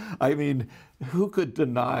gifts. I mean, who could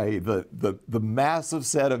deny the massive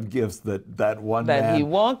set of gifts that one man he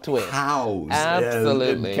walked with, housed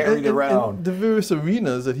absolutely, and carried around, and the various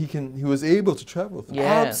arenas that he was able to travel through.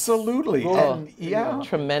 Yes. Absolutely,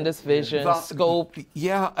 tremendous vision, scope.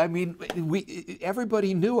 Yeah, I mean,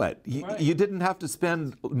 everybody knew it. You didn't have to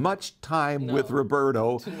spend much time with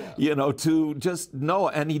Roberto, to just know.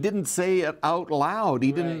 And he didn't say it out loud.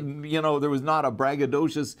 He didn't, there was not a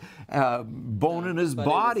braggadocious bone in his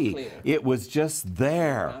body. It was just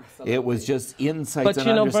there. Absolutely. It was just insights and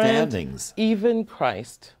understandings. Brent, even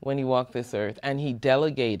Christ, when he walked this earth, and he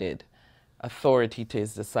delegated authority to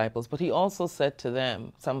his disciples, but he also said to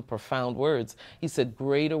them some profound words. He said,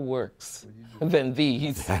 greater works than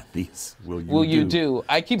these will you do.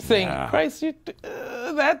 I keep saying, Christ,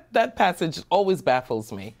 that passage always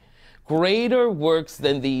baffles me. Greater works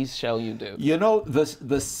than these shall you do.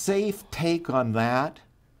 The safe take on that,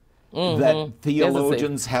 that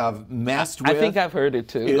theologians have messed with. I think I've heard it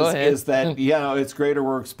too. Go ahead. Is that, it's greater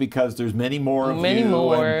works because there's many more of you. Many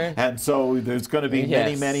more. And so there's going to be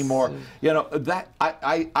many more. That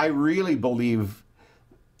I really believe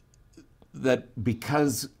that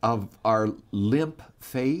because of our limp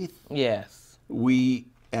faith, we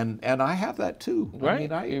and I have that too. Right.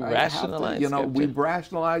 I mean, I rationalize. We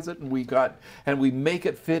rationalize it, and we make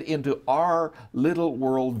it fit into our little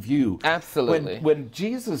worldview. Absolutely. When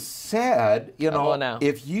Jesus said,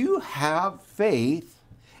 if you have faith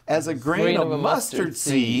as a grain of mustard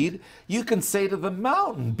seed, you can say to the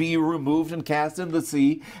mountain, be removed and cast into the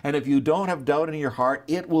sea. And if you don't have doubt in your heart,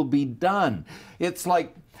 it will be done. It's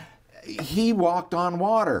like he walked on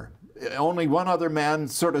water. Only one other man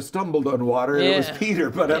sort of stumbled on water, and it was Peter,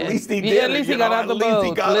 but at least he did. At least he got out of the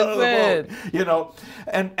boat.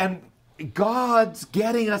 And God's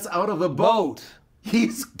getting us out of the boat.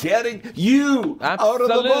 He's getting you out of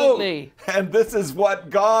the boat. And this is what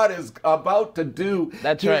God is about to do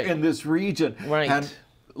here in this region. Right. And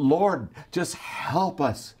Lord, just help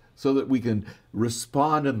us so that we can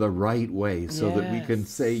respond in the right way, so that we can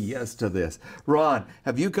say yes to this. Ron,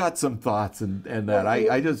 have you got some thoughts and that?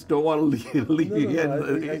 I just don't want to leave you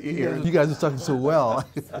here. You guys are talking so well.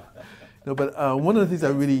 No, but one of the things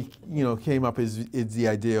that really, came up is the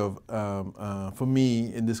idea of, for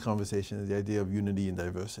me in this conversation, is the idea of unity and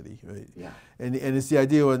diversity, right? Yeah. And it's the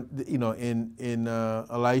idea, in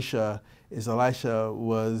Elisha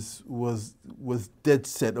was dead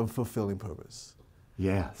set on fulfilling purpose.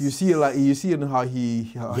 Yes. You see in how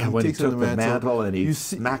he when takes he took the mantle and he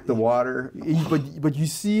smacked the water. But you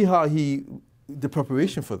see how the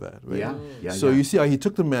preparation for that, right? Yeah. So you see how he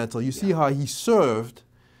took the mantle. You see how he served.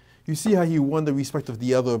 You see how he won the respect of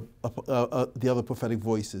the other prophetic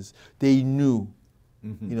voices. They knew,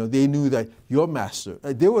 they knew that your master.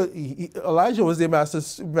 Elijah was their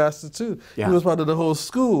master too. Yeah. He was part of the whole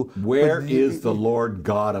school. Where is the Lord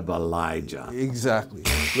God of Elijah? Exactly,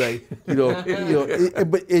 right?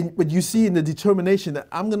 But you see in the determination that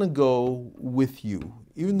I'm going to go with you.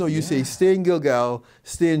 Even though you say, stay in Gilgal,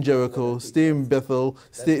 stay in Jericho, stay in Bethel,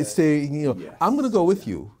 stay, I'm going to go with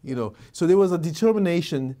you, So there was a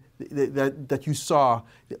determination that you saw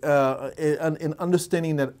in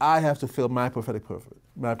understanding that I have to fulfill my prophetic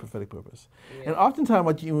purpose. Yeah. And oftentimes,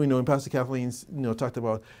 what and Pastor Kathleen, talked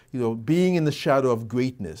about, being in the shadow of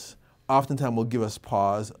greatness, oftentimes will give us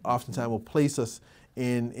pause, oftentimes will place us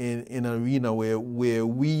in an arena where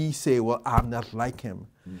we say, well, I'm not like him.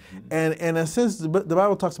 And in a sense, the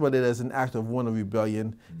Bible talks about it as an act of one, of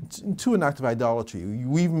rebellion, to an act of idolatry.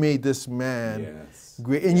 We've made this man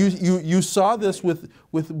great. And you saw this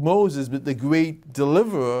with Moses, but the great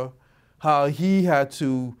deliverer, how he had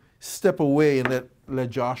to step away and let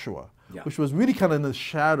Joshua, which was really kind of in the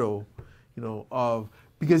shadow, of,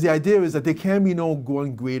 because the idea is that there can be no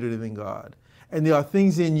one greater than God. And there are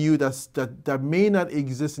things in you that may not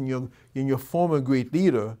exist in your former great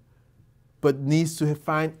leader, but needs to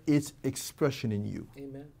find its expression in you.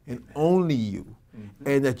 Amen. And only you.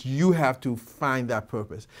 And that you have to find that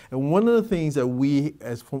purpose. And one of the things that we,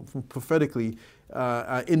 as prophetically,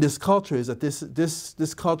 in this culture, is that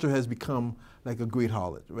this culture has become like a great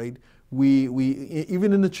harlot, right? We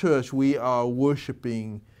even in the church, we are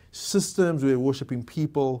worshiping systems, we're worshiping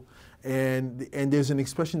people, and there's an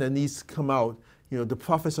expression that needs to come out. The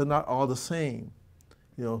prophets are not all the same.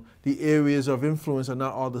 The areas of influence are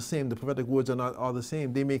not all the same. The prophetic words are not all the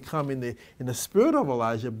same. They may come in the spirit of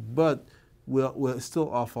Elijah, but we're still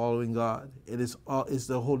all following God. It's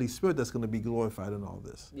the Holy Spirit that's going to be glorified in all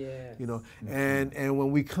this. Yes. And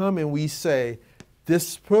when we come and we say,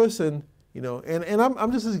 this person, and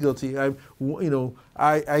I'm just as guilty. I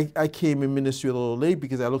came in ministry a little late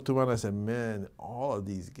because I looked around and I said, man, all of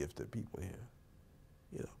these gifted people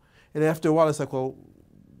here. And after a while, it's like, well,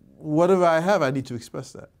 whatever I have, I need to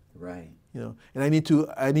express that. Right. And I need to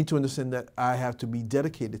understand that I have to be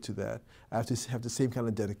dedicated to that. I have to have the same kind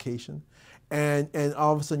of dedication, and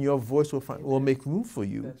all of a sudden your voice will make room for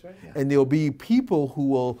you. That's right. Yeah. And there will be people who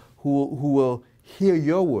will hear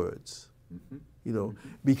your words,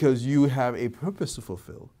 because you have a purpose to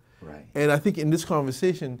fulfill. Right. And I think in this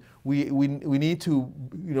conversation, we need to,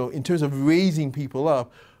 in terms of raising people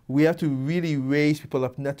up, we have to really raise people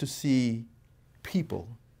up, not to see people,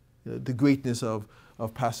 the greatness of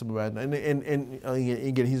Pastor Miranda, and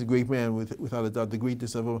again, he's a great man without a doubt. The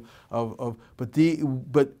greatness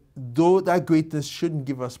but though that greatness shouldn't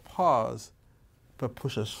give us pause, but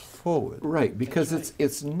push us forward. Right, because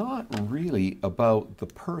it's not really about the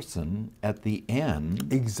person at the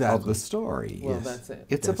end of the story. Well, that's it.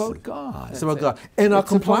 It's about God. It's about God, and our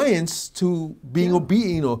compliance to being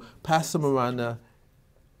obedient. Pastor Miranda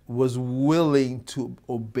was willing to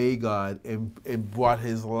obey God and brought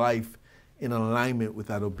his life in alignment with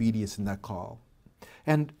that obedience and that call.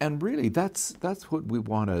 And really, that's what we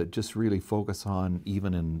want to just really focus on.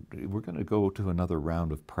 We're going to go to another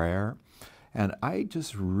round of prayer, and I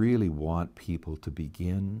just really want people to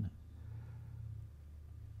begin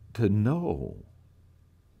to know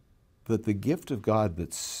that the gift of God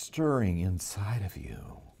that's stirring inside of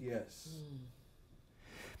you,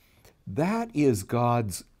 that is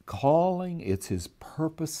God's calling, it's his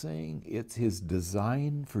purposing, it's his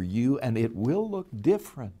design for you, and it will look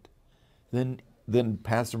different than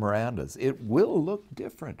Pastor Miranda's. It will look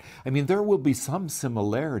different. I mean, there will be some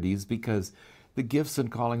similarities because the gifts and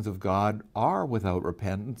callings of God are without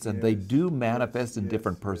repentance, and they do manifest in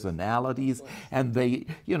different personalities, and they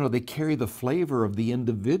carry the flavor of the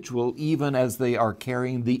individual even as they are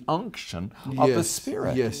carrying the unction of the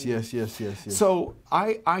Spirit. Yes. So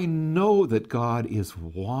I know that God is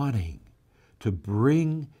wanting to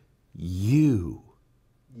bring you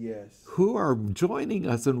Yes. who are joining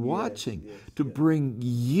us and watching yes, to bring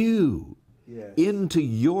you into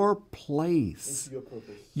your place, into your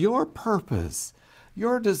purpose. Your purpose.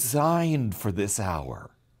 You're designed for this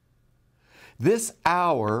hour. This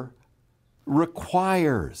hour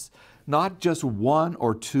requires not just one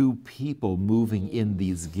or two people moving in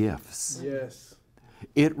these gifts. Yes.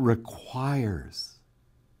 It requires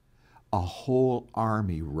a whole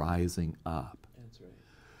army rising up,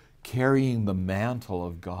 carrying the mantle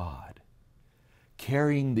of God,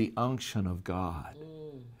 carrying the unction of God.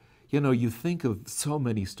 You know, you think of so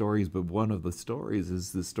many stories, but one of the stories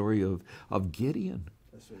is the story of Gideon.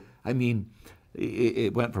 That's right. I mean,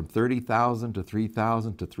 it went from 30,000 to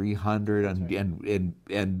 3,000 to 300,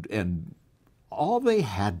 and all they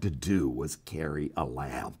had to do was carry a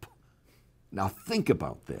lamp. Now think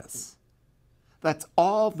about this. That's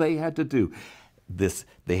all they had to do.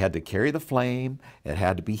 They had to carry the flame. It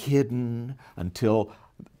had to be hidden until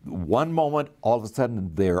one moment, all of a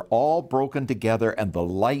sudden, they're all broken together and the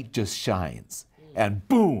light just shines. And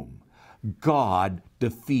boom, God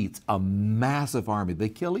defeats a massive army. They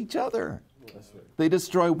kill each other. They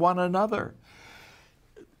destroy one another.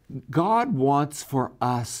 God wants for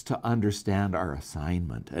us to understand our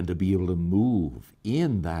assignment and to be able to move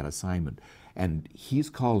in that assignment. And He's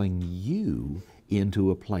calling you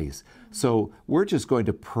into a place. So we're just going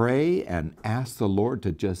to pray and ask the Lord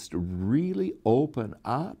to just really open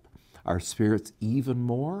up our spirits even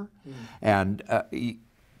more. And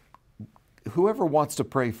whoever wants to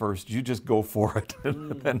pray first, you just go for it.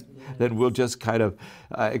 Then we'll just kind of,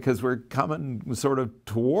 because we're coming sort of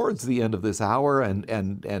towards the end of this hour,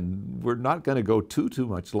 and we're not going to go too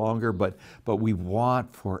much longer, but we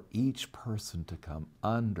want for each person to come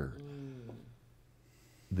under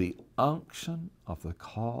the unction of the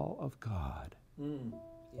call of God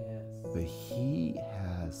that He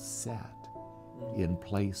has set in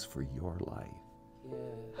place for your life.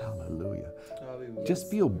 Hallelujah. Hallelujah. Just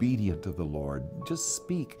be obedient to the Lord. Just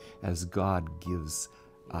speak as God gives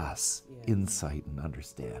us insight and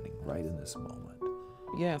understanding right in this moment.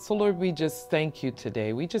 Yeah, so Lord, we just thank You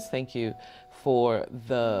today. We just thank You for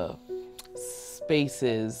the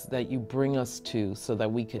spaces that You bring us to so that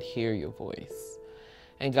we could hear Your voice.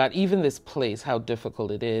 And God, even this place, how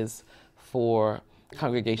difficult it is for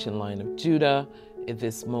Congregation Lion of Judah at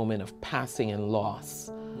this moment of passing and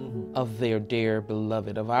loss of their dear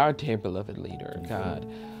beloved, of our dear beloved leader, God.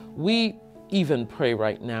 We even pray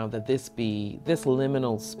right now that this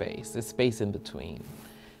liminal space, this space in between,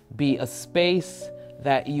 be a space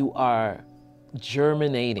that You are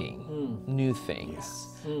germinating new things.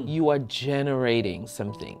 You are generating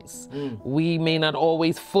some things. We may not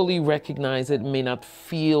always fully recognize it, may not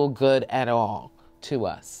feel good at all to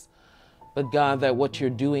us. But God, that what You're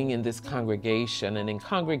doing in this congregation and in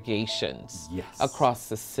congregations across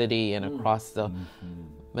the city and across the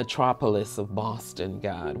metropolis of Boston,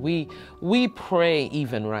 God, we pray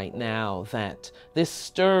even right now that this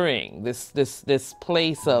stirring, this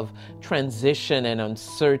place of transition and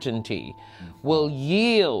uncertainty will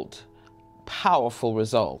yield powerful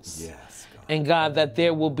results. Yes, God. And God, that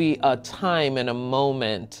there will be a time and a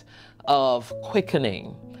moment of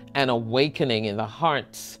quickening and awakening in the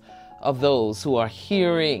hearts of those who are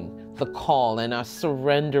hearing the call and are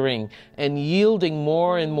surrendering and yielding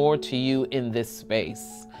more and more to You in this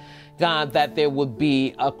space. God, that there would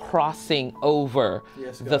be a crossing over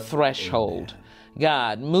the threshold. Amen.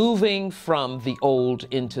 God, moving from the old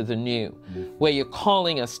into the new, where You're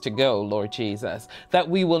calling us to go, Lord Jesus, that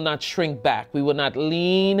we will not shrink back. We will not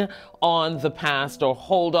lean on the past or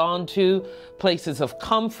hold on to places of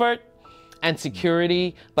comfort and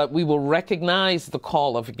security, but we will recognize the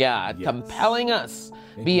call of God, compelling us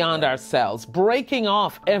beyond ourselves, breaking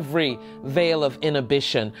off every veil of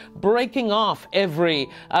inhibition, breaking off every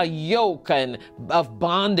yoke and of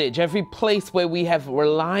bondage, every place where we have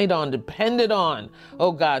relied on, depended on,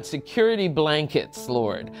 oh God, security blankets,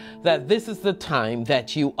 Lord, that this is the time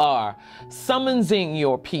that You are summoning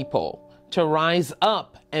Your people to rise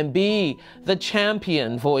up and be the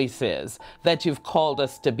champion voices that You've called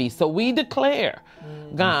us to be. So we declare,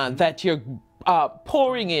 God, that You're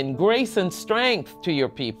pouring in grace and strength to Your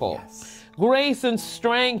people. Grace and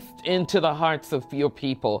strength into the hearts of Your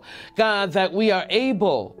people. God, that we are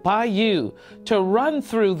able by You to run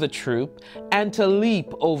through the troop and to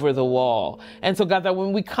leap over the wall. And so God, that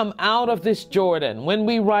when we come out of this Jordan, when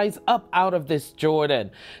we rise up out of this Jordan,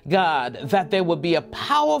 God, that there will be a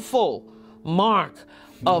powerful mark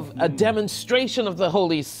of a demonstration of the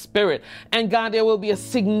Holy Spirit. And God, there will be a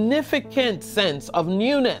significant sense of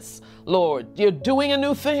newness. Lord, You're doing a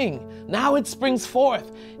new thing. Now it springs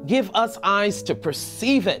forth. Give us eyes to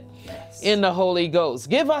perceive it. in the Holy Ghost.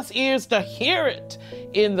 Give us ears to hear it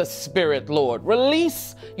in the Spirit, Lord.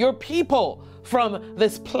 Release your people from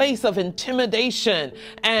this place of intimidation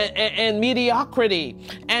and mediocrity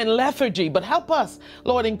and lethargy. But help us,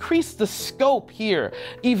 Lord, increase the scope here,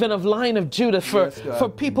 even of Lion of Judah, for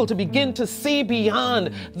people to begin to see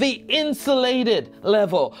beyond the insulated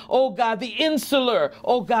level, oh God, the insular,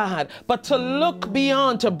 oh God, but to look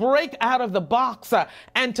beyond, to break out of the box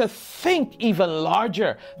and to think even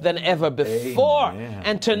larger than ever before. Amen.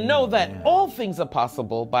 And to know that all things are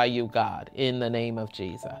possible by you, God, in the name of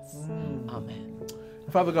Jesus. Amen.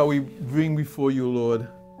 Father God, we bring before you, Lord,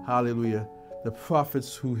 hallelujah, the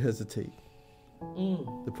prophets who hesitate.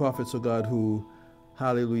 The prophets, oh God, who,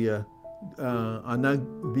 hallelujah, are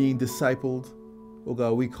not being discipled. Oh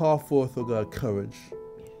God, we call forth, oh God, courage.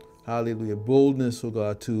 Hallelujah. Boldness, oh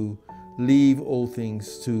God, to leave old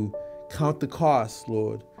things, to count the cost,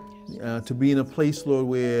 Lord. To be in a place, Lord,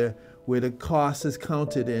 where the cost is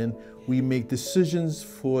counted and we make decisions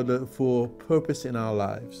for purpose in our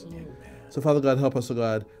lives. Amen. So, Father God, help us, oh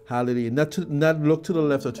God, hallelujah, not look to the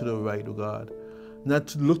left or to the right, oh God. Not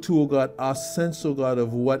to look to, oh God, our sense, oh God,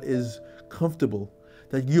 of what is comfortable.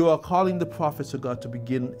 That you are calling the prophets, oh God, to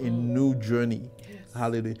begin a new journey. Yes.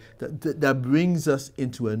 Hallelujah. That brings us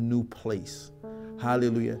into a new place.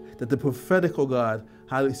 Hallelujah. That the prophetic, oh God,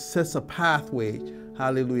 hallelujah, sets a pathway,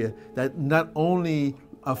 hallelujah, that not only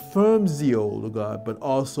affirms the old, oh God, but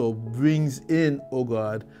also brings in, oh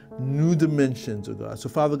God, new dimensions, oh God. So,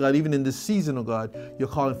 Father God, even in this season, oh God, you're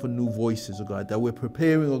calling for new voices, oh God, that we're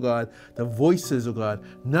preparing, oh God, the voices, oh God,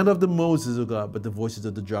 none of the Moses, oh God, but the voices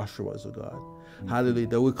of the Joshuas, oh God. Hallelujah.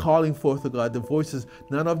 That we're calling forth, oh God, the voices,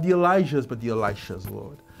 not of the Elijahs, but the Elishas,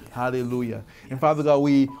 Lord. Hallelujah. And Father God,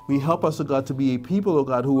 we help us, oh God, to be a people, oh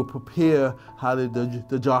God, who will prepare, hallelujah,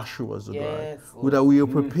 the Joshuas, oh God. That we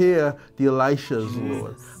will prepare the Elishas,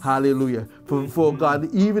 Lord. Hallelujah. For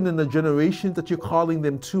God, even in the generations that you're calling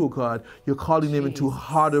them to, oh God, you're calling them into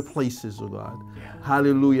harder places, oh God.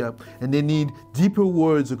 Hallelujah. And they need deeper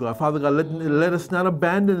words, oh God. Father God, let us not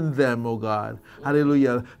abandon them, oh God.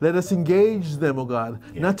 Hallelujah. Let us engage them, oh God.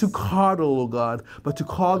 Not to coddle, oh God, but to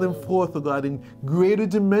call them forth, oh God, in greater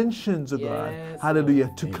dimensions, oh God.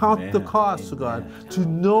 Hallelujah. To count the cost, oh God. To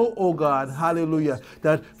know, oh God, hallelujah,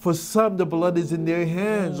 that for some the blood is in their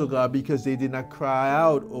hands, oh God, because they did not cry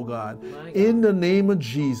out, oh God. In the name of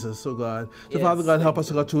Jesus, oh God. So Father God, help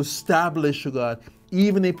us, oh God, to establish, oh God,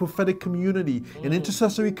 even a prophetic community, an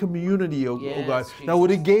intercessory community, oh God, that would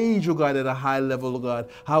engage, oh God, at a high level, oh God.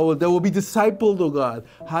 That will be discipled, oh God.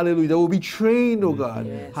 Hallelujah. That will be trained, oh God.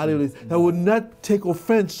 Hallelujah. That will not take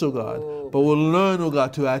offense, oh God, but will learn, oh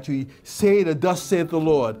God, to actually say the thus saith the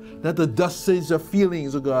Lord. Not the thus says your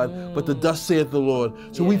feelings, oh God, but the thus saith the Lord.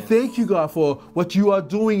 So we thank you, God, for what you are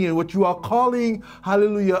doing and what you are calling,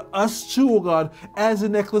 hallelujah, us to, oh God, as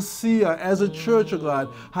an ecclesia, as a church, oh God.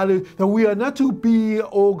 Hallelujah. That we are not to be,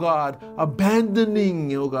 oh God,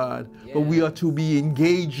 abandoning, oh God, but we are to be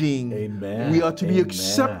engaging. Amen. We are to be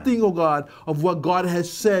accepting, oh God, of what God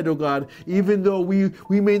has said, oh God, even though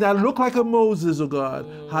we may not look like a Moses, oh God,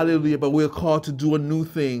 hallelujah, but we're called to do a new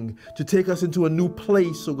thing, to take us into a new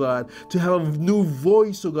place, oh God, to have a new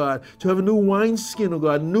voice, oh God, to have a new wineskin, oh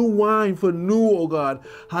God, new wine for new, oh God,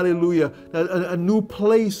 hallelujah, a new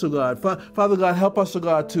place, oh God. Father God, help us, oh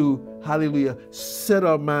God, to, hallelujah, set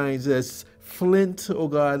our minds as flint, oh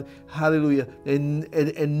God, hallelujah,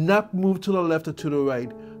 and not move to the left or to the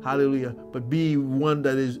right, hallelujah, but be one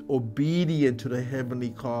that is obedient to the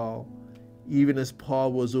heavenly call, even as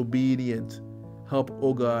Paul was obedient. Help,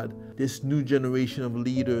 oh God, this new generation of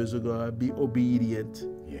leaders, oh God, be obedient.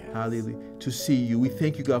 Hallelujah. To see you. We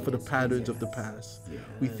thank you, God, for the patterns of the past.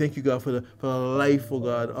 We thank you, God, for the life, oh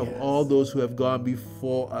God, of all those who have gone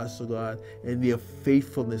before us, oh God, and their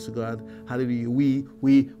faithfulness, oh God. Hallelujah.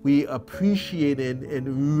 We appreciate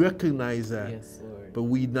and recognize that. Yes, Lord. But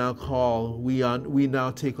we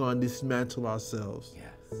now take on this mantle ourselves.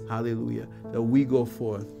 Yes. Hallelujah. That we go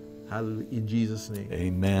forth. Hallelujah. In Jesus' name.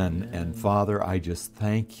 Amen. And Father, I just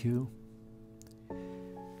thank you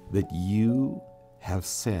that you have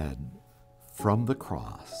said from the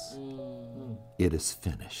cross, it is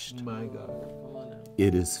finished. My God.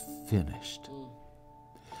 It is finished.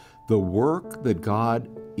 The work that God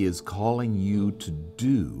is calling you to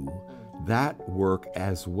do that work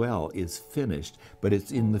as well is finished, but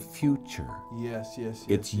it's in the future. Yes, yes, yes.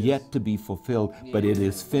 It's yes. yet to be fulfilled, but it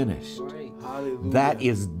is finished. Right. Hallelujah. That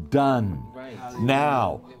is done. Right.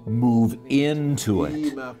 Now, move into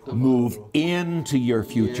it. Move into your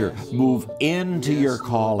future. Yes. Move into Yes, your Lord.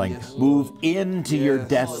 calling. Yes, Lord. Move into your Yes.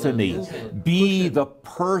 destiny. Be the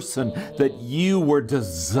person that you were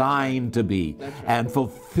designed to be, and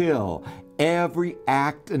fulfill every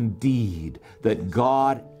act and deed that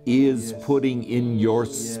God is putting in your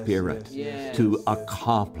spirit yes. to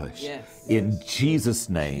accomplish. Yes. In Jesus'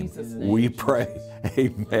 name, we pray.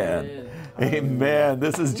 Amen. Amen.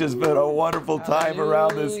 This has just been a wonderful time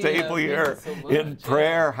around this table here in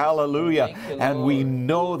prayer. Hallelujah. And we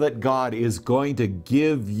know that God is going to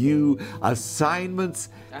give you assignments.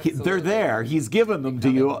 They're there. He's given them to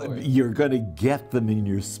you. You're going to get them in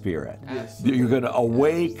your spirit. You're going to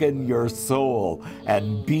awaken your soul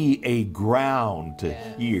and be a ground to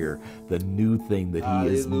hear the new thing that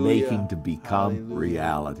He is making to become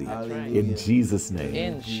reality. In Jesus' name.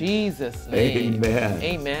 In Jesus' name. Amen.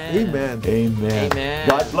 Amen. Amen. Amen. Amen.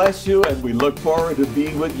 God bless you, and we look forward to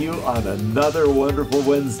being with you on another wonderful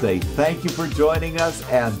Wednesday. Thank you for joining us,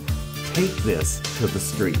 and take this to the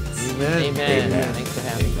streets. Amen. Amen. Amen. Thanks for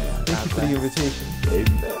having me. Thank you for the invitation.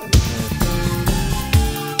 Amen.